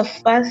most of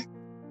us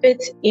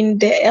fit in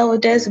the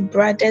elders,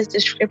 brothers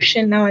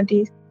description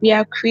nowadays. We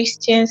are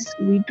Christians,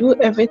 we do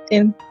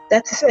everything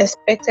that is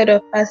expected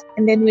of us,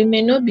 and then we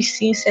may not be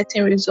seeing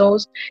certain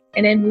results,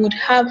 and then we would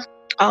have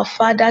our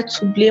father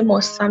to blame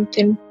or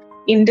something.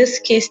 In this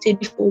case,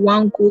 maybe for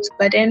one goat,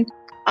 but then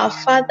our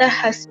father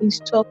has in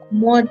stock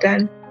more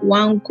than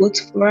one goat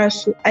for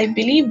us. So I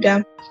believe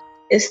that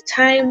it's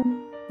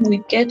time we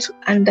get to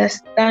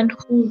understand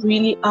who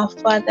really our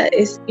father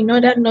is, in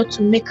order not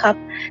to make up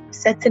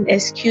certain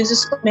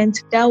excuses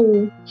that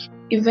will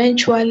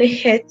eventually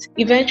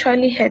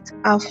hurt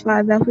our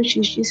father, which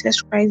is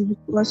Jesus Christ,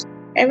 because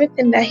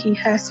everything that he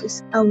has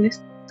is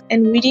ours,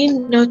 and we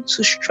need not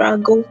to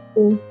struggle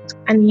for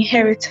an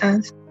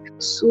inheritance.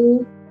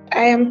 So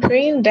I am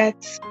praying that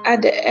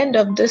at the end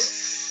of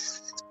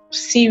this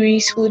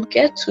series we'll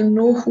get to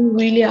know who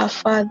really our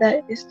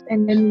father is,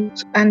 and then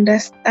to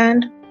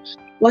understand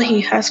what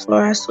he has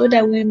for us, so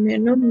that we may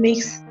not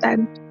make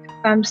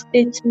some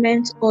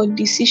statements or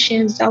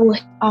decisions that will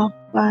hurt our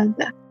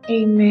father.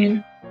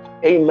 Amen.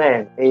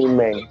 Amen.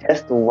 Amen.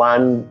 Just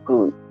one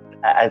good.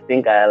 I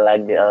think I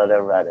like the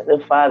elder brother.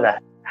 The father,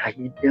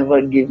 he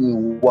never gave me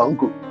one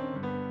good.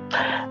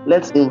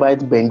 Let's invite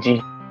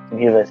Benji to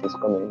give us his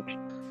commentary.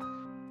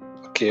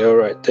 Okay, all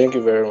right. Thank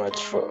you very much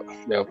for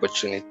the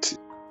opportunity.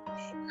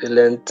 We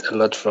learned a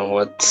lot from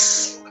what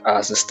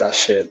our sister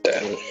shared,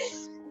 and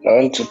I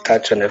want to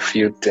touch on a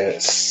few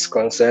things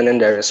concerning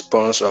the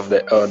response of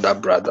the elder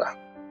brother.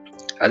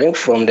 I think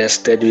from the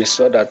study we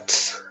saw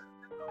that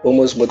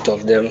almost both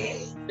of them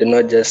did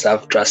not just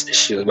have trust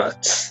issues,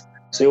 but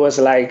so it was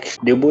like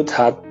they both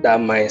had that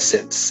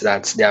mindset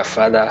that their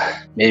father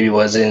maybe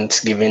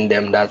wasn't giving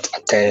them that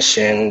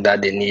attention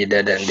that they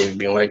needed, and they've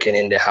been working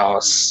in the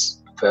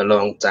house for a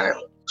long time.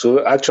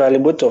 So actually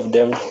both of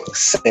them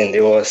sinned.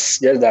 It was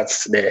just that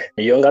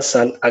the younger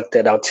son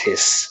acted out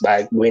his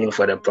by going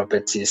for the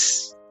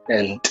properties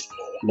and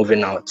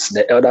moving out.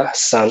 The elder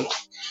son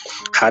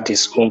had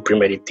his own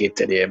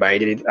premeditated here, but he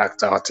didn't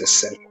act out his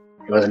sin.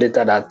 It was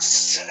later that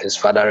his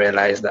father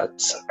realized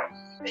that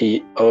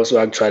he also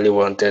actually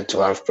wanted to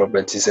have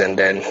properties, and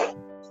then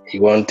he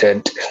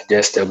wanted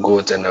just a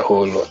goat and a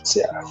whole lot.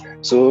 Yeah.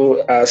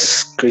 So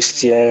as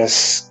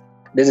Christians,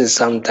 this is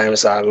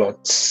sometimes our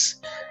lot.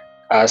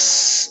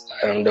 As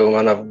the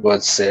woman of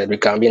God said, we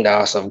can be in the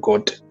house of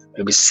God,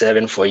 we'll be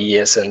serving for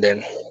years, and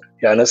then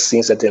you are not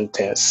seeing certain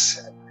things.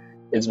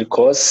 It's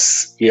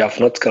because you have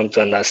not come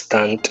to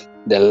understand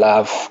the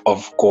love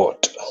of God,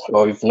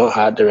 or you've not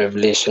had the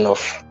revelation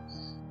of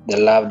the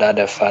love that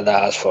the Father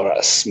has for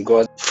us.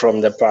 Because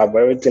from the Bible,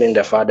 everything in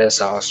the Father's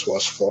house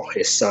was for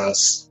his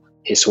sons,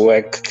 his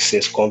works,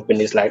 his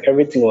companies, like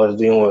everything he was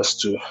doing was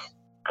to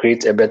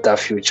create a better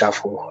future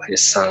for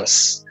his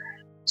sons.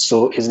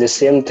 So it's the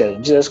same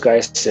thing. Jesus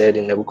Christ said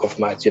in the book of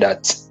Matthew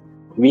that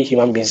we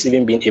human beings,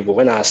 even being able,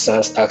 when our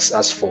sons ask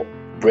us for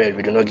bread,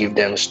 we do not give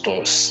them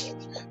stones.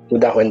 So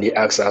that when they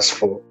ask us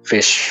for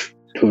fish,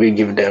 do we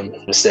give them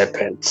the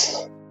serpent?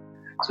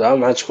 So how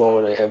much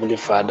more will the Heavenly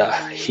Father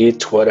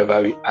heed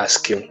whatever we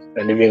ask him,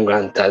 and even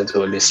grant us the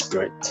Holy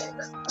Spirit?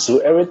 So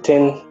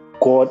everything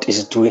God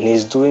is doing,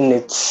 he's doing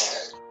it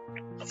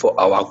for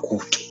our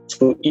good.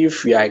 So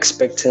if we are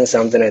expecting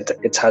something that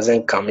it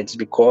hasn't come, it's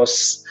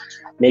because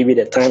maybe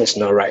the time is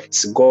not right.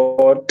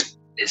 God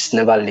is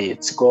never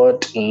late.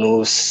 God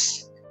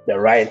knows the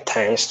right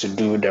times to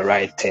do the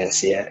right things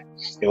here.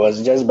 It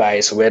was just by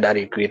his word that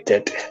he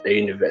created the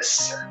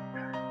universe.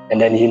 And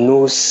then he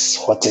knows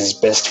what is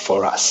best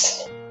for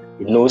us.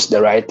 He knows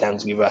the right time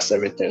to give us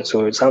everything.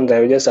 So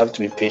sometimes we just have to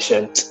be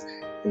patient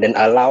and then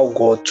allow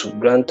God to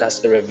grant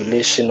us a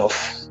revelation of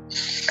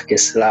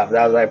his love.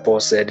 That's why Paul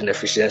said in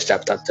Ephesians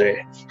chapter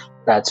 3,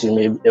 that we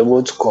may be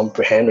able to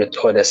comprehend with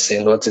all the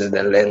sin what is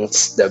the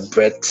length, the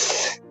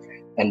breadth,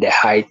 and the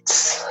height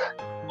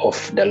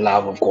of the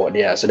love of God.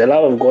 Yeah, so the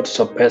love of God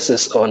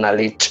surpasses all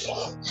knowledge,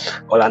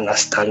 all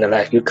understanding.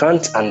 Like you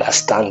can't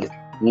understand it.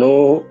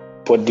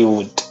 Nobody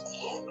would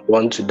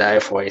want to die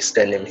for his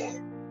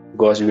enemy,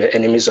 because we were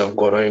enemies of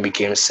God when we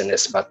became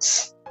sinners, but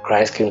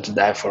Christ came to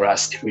die for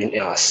us even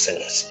in our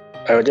sins.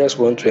 I just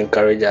want to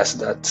encourage us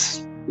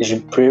that we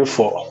should pray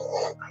for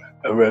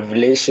a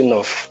revelation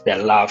of the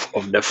love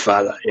of the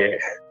Father. Yeah.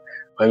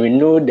 When we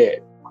know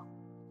the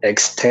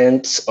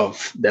extent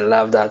of the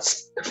love that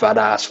the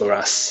Father has for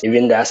us,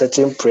 even there are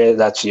certain prayers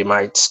that we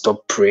might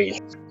stop praying.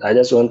 I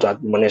just want to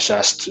admonish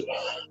us to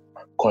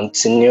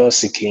continue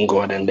seeking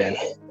God and then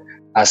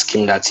ask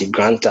him that he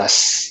grant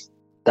us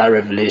that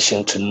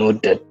revelation to know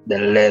the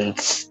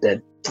length,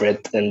 the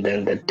breadth, and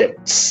then the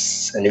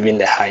depths, and even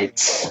the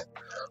height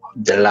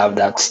the love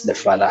that the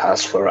Father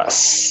has for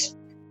us.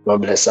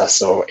 God bless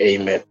us all.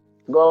 Amen.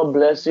 God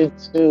bless you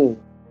too.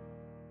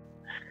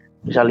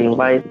 We shall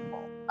invite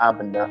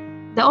Abner.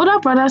 The older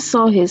brother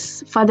saw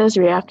his father's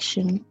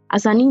reaction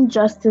as an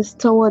injustice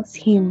towards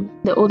him,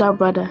 the older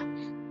brother.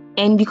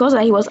 And because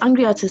he was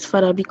angry at his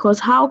father, because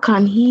how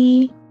can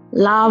he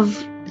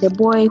love the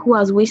boy who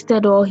has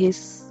wasted all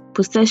his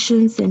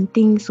possessions and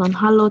things on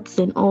harlots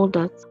and all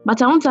that?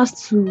 But I want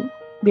us to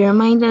be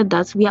reminded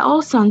that we are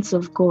all sons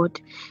of God,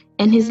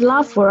 and his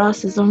love for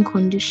us is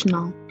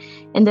unconditional.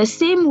 And the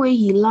same way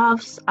he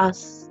loves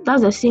us,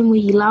 that's the same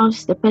way he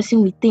loves the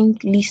person we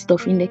think least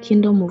of in the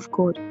kingdom of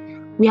God.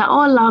 We are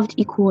all loved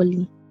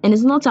equally, and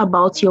it's not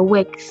about your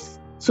works.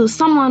 So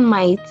someone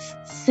might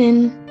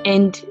sin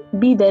and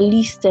be the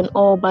least and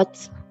all,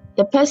 but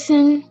the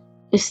person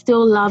is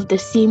still loved the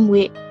same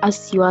way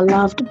as you are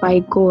loved by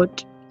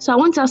God. So I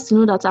want us to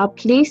know that our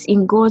place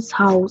in God's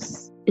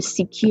house is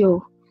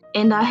secure,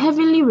 and our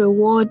heavenly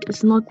reward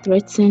is not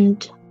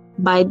threatened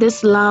by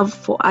this love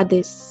for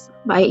others,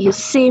 by his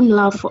same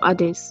love for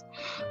others.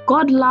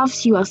 God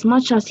loves you as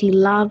much as he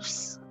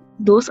loves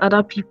those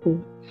other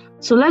people.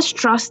 So let's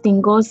trust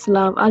in God's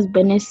love, as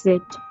Bennett said,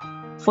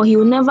 for he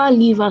will never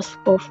leave us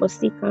or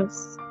forsake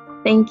us.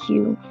 Thank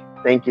you.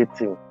 Thank you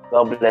too.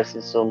 God bless you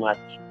so much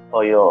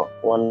for your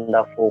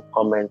wonderful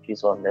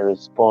commentaries on the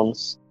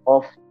response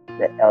of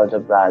the elder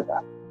brother.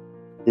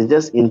 It's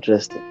just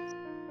interesting.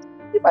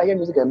 If I hear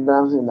music and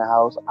dancing in the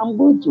house, I'm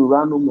going to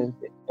run home and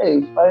say,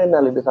 hey,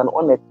 finally there's an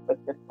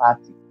unexpected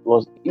party.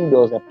 If there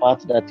was a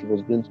party that he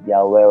was going to be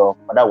aware of,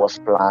 but that was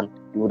planned,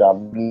 he would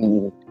have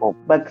been home.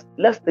 But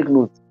let's take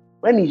note.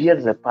 When he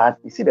hears the party,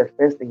 you see the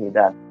first thing he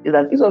does is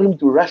that instead of him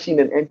to rush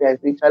in and enter and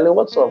say, Charlie,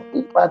 what's up?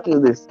 Which party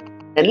is this?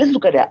 And let's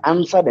look at the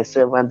answer the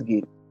servant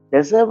gave.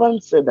 The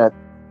servant said that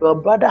your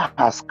brother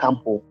has come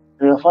home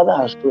and your father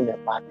has thrown a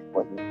party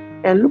for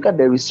him. And look at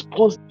the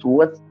response to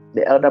what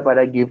the elder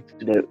brother gave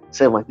to the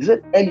servant. He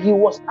said, and he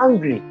was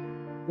angry.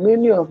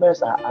 Many of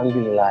us are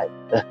angry in life.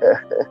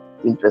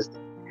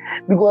 Interesting.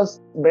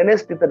 Because Bennett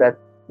stated that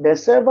the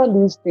servant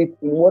didn't state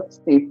in what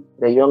state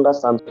the younger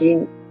son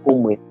came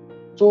home with.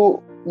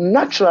 So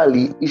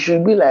naturally, it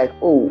should be like,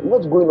 oh,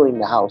 what's going on in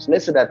the house?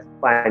 Let's say that,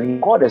 fine, he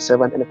called the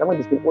servant and the servant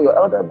is saying, oh, your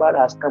elder brother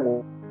has come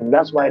home and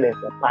that's why there's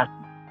a party.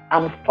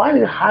 I'm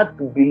finding it hard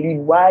to believe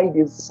why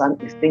this son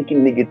is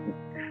thinking negative.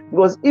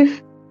 Because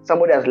if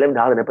somebody has left the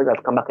house and the person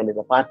has come back and there's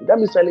a party, that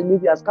means maybe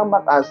he has come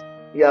back as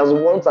he has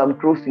won some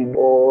trophy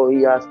or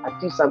he has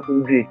achieved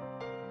something great.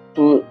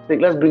 So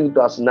let's bring it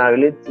to our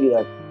scenario. Let's say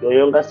that your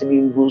younger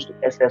sibling goes to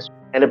SS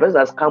and the person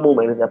has come home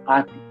and there's a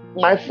party.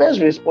 My first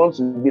response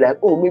would be like,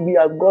 oh, maybe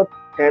I've got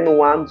 10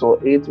 ones or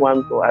 8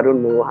 ones or I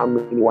don't know how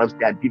many ones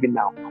they are giving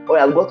now. Or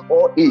I've got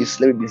all A's,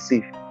 let me be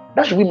safe.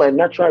 That should be my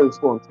natural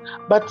response.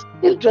 But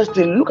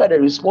interesting, look at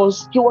the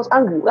response. He was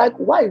angry. Like,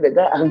 why is the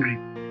guy angry?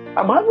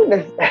 I'm having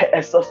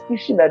a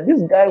suspicion that this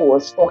guy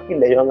was stalking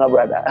the younger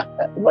brother.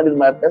 What is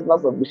my personal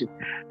suspicion?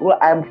 Well,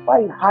 I'm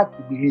finding hard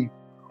to believe.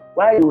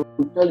 Why you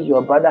tell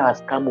your brother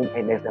has come home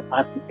and there's a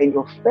party and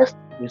your first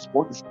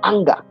response is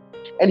anger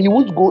and he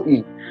won't go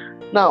in.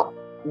 Now,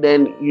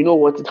 then you know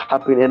what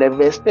happened. And in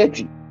verse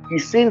 30, he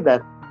says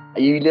that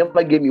you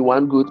never gave me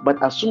one goat,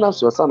 but as soon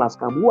as your son has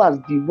come, who has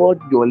devoured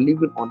your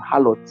living on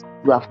harlots,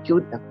 you have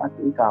killed a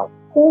fattened cow.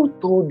 Who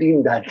told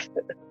him that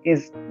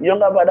his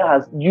younger brother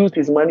has used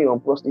his money on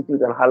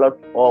prostitutes and harlots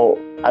or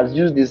has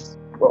used his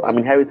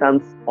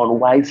inheritance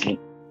unwisely?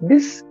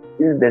 This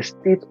is the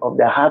state of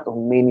the heart of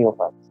many of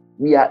us.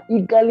 We are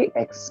eagerly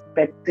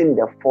expecting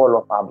the fall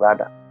of our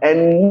brother.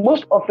 And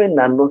most often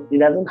than not, it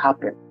doesn't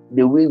happen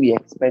the way we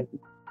expect it.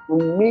 So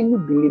many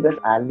believers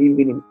are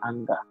living in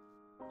anger.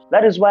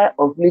 That is why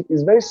of late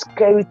it's very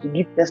scary to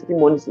give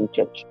testimonies in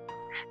church.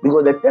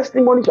 Because the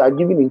testimonies you are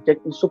giving in church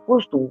is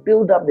supposed to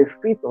build up the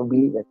faith of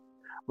believers.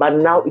 But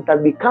now it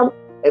has become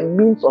a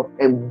means of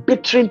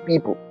embittering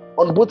people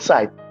on both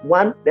sides.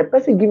 One, the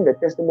person giving the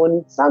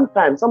testimony,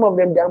 sometimes, some of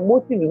them, their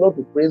motive is not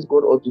to praise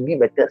God or to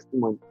give a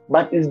testimony,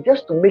 but it's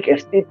just to make a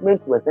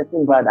statement to a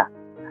certain brother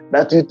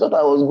that you thought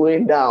I was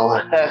going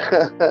down.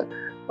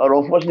 But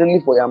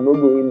unfortunately for you, I'm not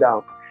going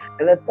down.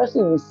 And the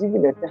person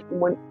receiving the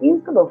testimony,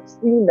 instead of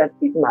seeing that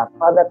if my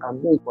father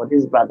can do it for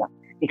this brother,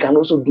 he can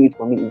also do it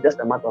for me. It's just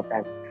a matter of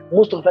time.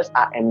 Most of us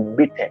are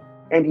embittered.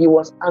 And he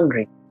was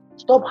angry.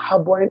 Stop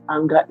harboring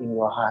anger in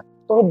your heart.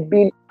 Stop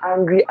being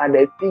angry at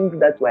the things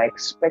that you are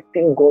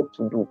expecting God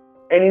to do.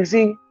 And you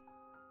see,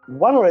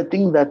 one of the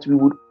things that we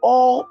would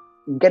all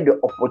get the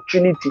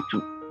opportunity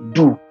to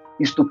do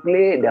is to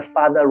play the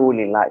father role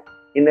in life.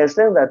 In the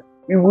sense that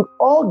we would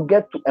all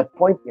get to a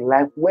point in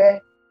life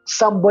where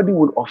somebody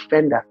would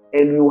offend us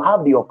and you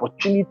have the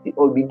opportunity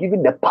or be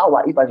given the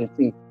power, if I should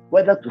say,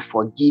 whether to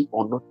forgive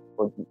or not to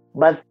forgive.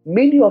 But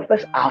many of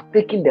us are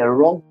taking the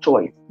wrong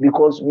choice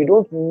because we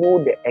don't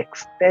know the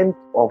extent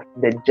of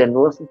the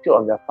generosity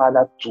of the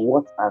Father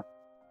towards us.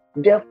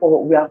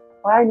 Therefore, we are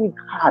finding it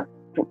hard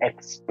to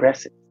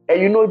express it.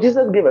 And you know,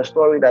 Jesus gave a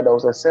story that there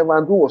was a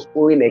servant who was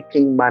owing a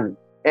king money.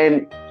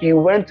 And he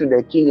went to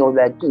the king and was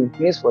like, King,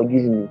 please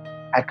forgive me.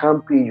 I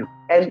can't pay you.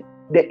 And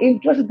The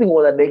interesting thing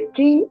was that the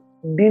king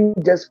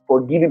didn't just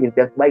forgive him his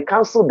debt, but he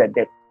cancelled the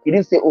debt. He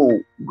didn't say, oh,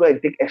 go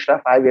and take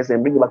extra 5 years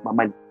and bring back my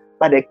money.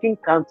 But the king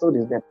cancelled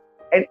his debt.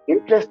 And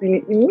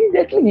interestingly,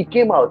 immediately he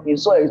came out, he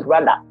saw his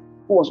brother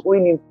who was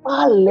owing him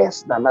far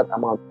less than that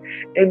amount.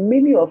 And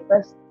many of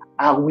us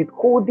are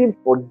withholding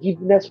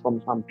forgiveness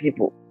from some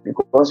people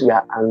because we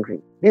are angry.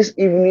 This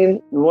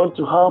evening, we want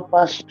to help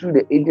us through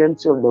the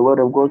agency of the Word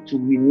of God to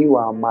renew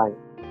our mind.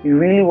 We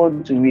really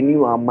want to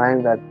renew our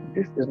mind that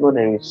this is not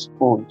a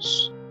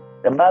response.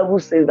 The Bible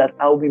says that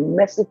I will be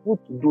merciful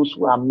to those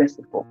who are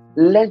merciful.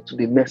 Learn to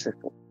be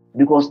merciful,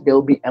 because there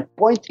will be a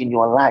point in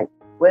your life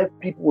where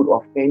people will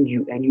offend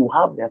you and you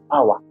have the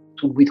power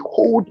to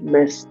withhold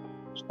mercy.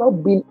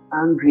 Stop being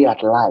angry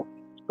at life.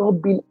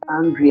 Stop being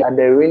angry at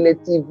the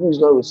relative who is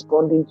not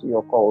responding to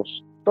your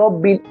calls.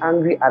 Stop being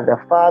angry at the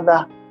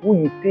father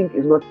who you think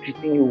is not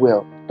treating you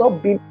well.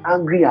 Stop being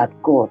angry at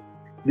God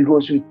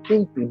because you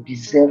think you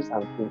deserve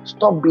something.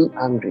 Stop being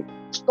angry.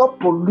 Stop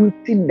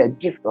polluting the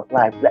gift of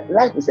life.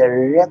 Life is a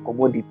rare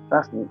commodity,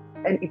 trust me.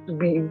 And it will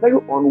be very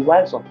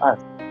unwise of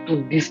us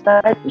to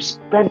decide to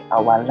spend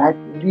our life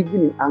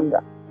living in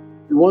anger.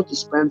 We want to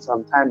spend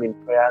some time in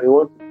prayer. We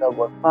want to tell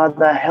God,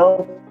 Father,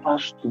 help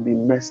us to be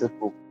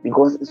merciful,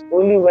 because it's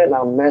only when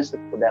I'm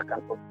merciful that I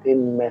can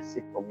obtain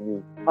mercy from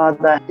you.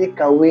 Father, take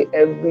away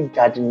every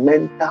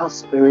judgmental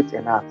spirit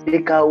in us.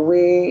 Take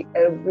away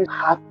every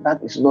heart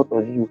that is not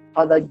of you.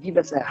 Father, give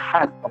us a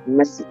heart of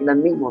mercy in the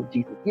name of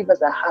Jesus. Give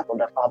us a heart of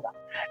the Father,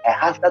 a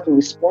heart that will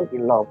respond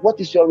in love. What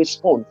is your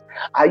response?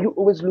 Are you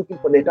always looking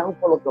for the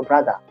downfall of your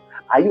brother?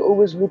 Are you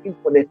always looking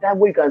for the time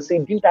where you can say,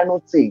 didn't I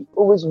not say?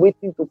 Always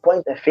waiting to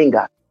point a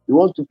finger. We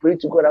want to pray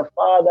to God, that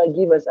Father,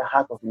 give us a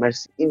heart of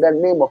mercy in the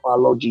name of our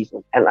Lord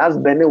Jesus. And as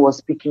Bene was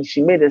speaking,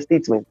 she made a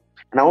statement,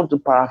 and I want to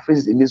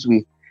paraphrase it in this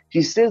way.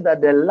 She says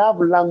that the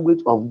love language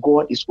of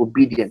God is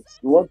obedience.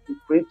 We want to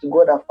pray to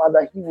God that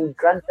Father, He will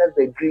grant us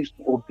the grace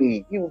to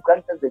obey. He will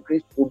grant us the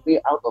grace to obey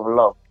out of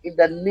love. In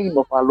the name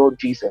of our Lord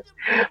Jesus.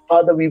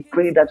 Father, we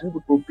pray that we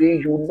would obey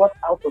you, not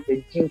out of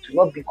a duty,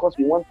 not because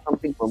we want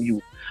something from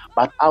you,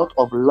 but out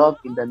of love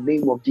in the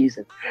name of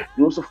Jesus.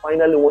 We also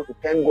finally want to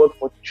thank God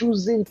for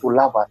choosing to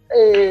love us.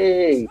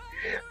 Hey!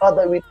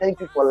 Father, we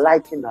thank you for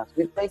liking us.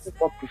 We thank you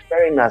for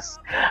preferring us.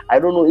 I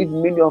don't know if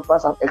many of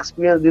us have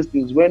experienced these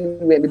things when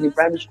we were in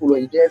primary school or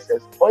in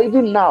JSS, or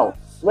even now,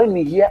 when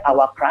we hear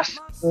our crush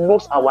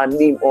knows our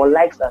name or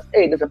likes us.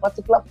 Hey, there's a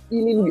particular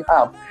feeling we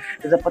have.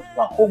 There's a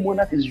particular hormone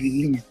that is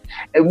released.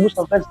 And most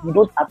of us, we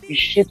don't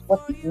appreciate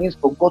what it means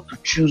for God to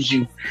choose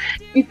you.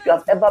 If you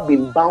have ever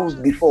been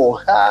bounced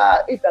before,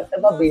 if you have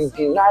ever been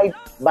denied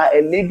by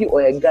a lady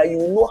or a guy, you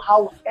know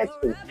how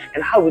hurtful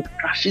and how it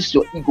crushes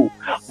your ego.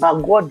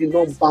 But God did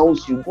not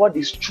bounce you. God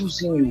is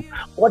choosing you.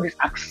 God is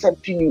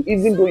accepting you.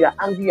 Even though you're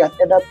angry at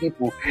other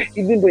people,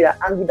 even though you're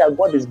angry that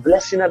God is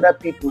blessing other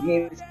people, He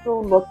is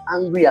still not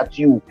angry at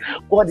you.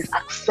 God is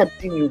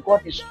accepting you.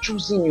 God is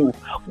choosing you.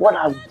 God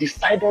has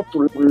decided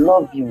to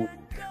love you.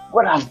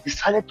 God has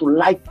decided to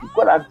like you.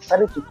 God has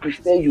decided to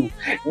prefer you.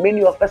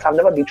 Many of us have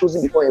never been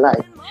chosen before in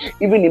life.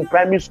 Even in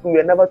primary school, we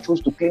were never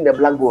chose to clean the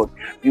blackboard.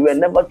 We were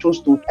never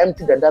chose to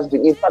empty the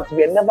dustbin. In fact,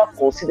 we were never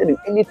considered in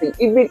anything,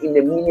 even in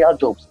the menial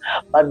jobs.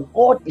 But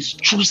God is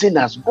choosing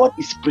us. God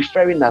is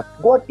preferring us.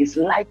 God is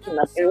liking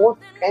us. And we want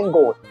to thank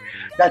God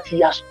that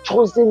He has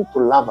chosen to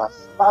love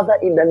us. Father,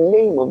 in the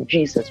name of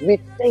Jesus, we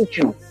thank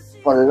you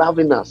for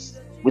loving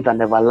us with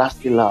an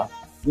everlasting love.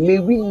 May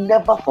we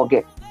never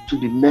forget to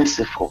be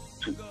merciful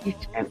to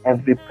each and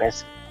every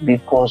person,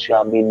 because you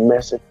have been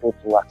merciful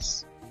to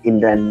us. In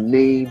the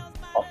name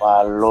of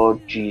our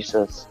Lord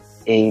Jesus,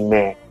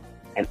 amen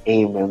and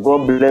amen.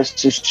 God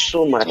bless you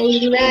so much.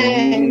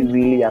 Amen. We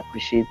really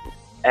appreciate it.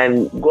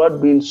 And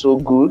God being so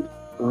good,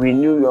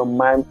 Renew Your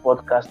Mind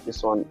podcast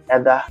is on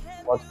other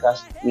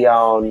podcasts. We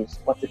are on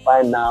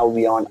Spotify now.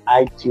 We are on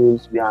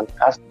iTunes. We are on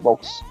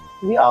Castbox.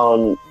 We are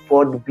on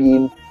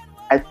Podbean.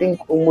 I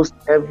think almost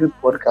every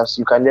podcast,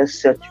 you can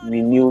just search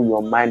Renew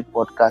Your Mind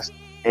podcast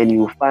and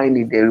you'll find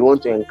it there. We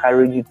want to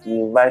encourage you to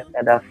invite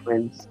other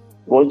friends.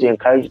 We want to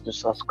encourage you to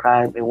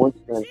subscribe. We want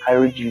to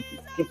encourage you to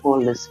keep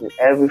on listening.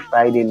 Every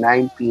Friday,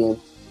 9 p.m.,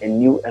 a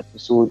new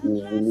episode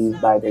is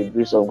released by the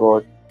grace of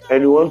God.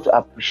 And we want to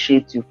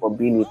appreciate you for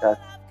being with us.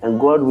 And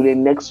God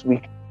willing, next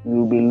week, we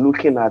will be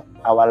looking at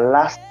our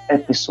last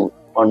episode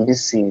on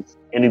this series.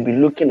 And we'll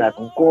be looking at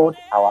God,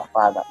 our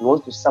Father. We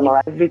want to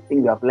summarize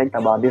everything we have learned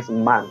about this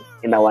man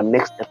in our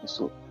next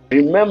episode.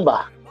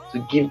 Remember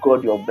to give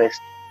God your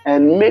best.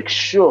 And make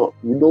sure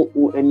you don't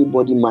owe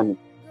anybody money.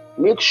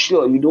 Make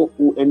sure you don't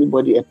owe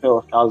anybody a pair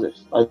of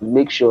trousers. But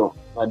make sure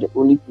that the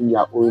only thing you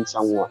are owing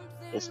someone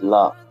is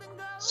love.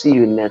 See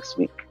you next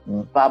week.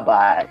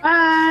 Bye-bye.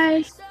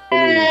 Bye.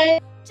 Bye.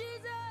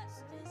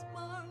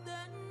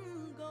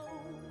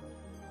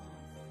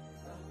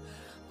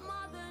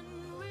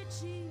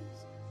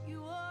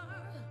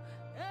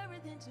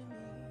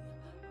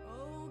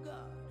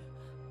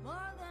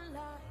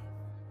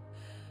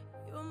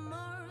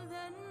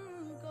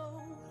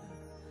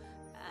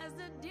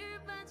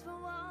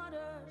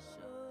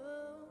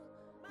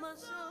 My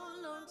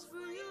soul longs for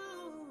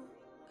you.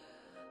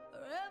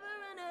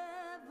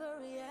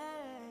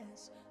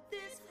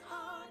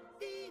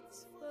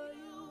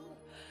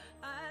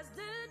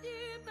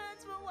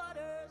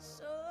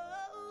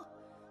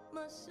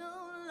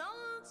 soul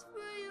longs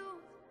for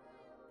you.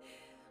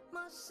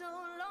 My soul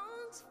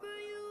longs for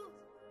you.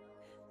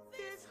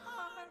 This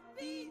heart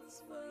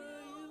beats for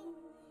you.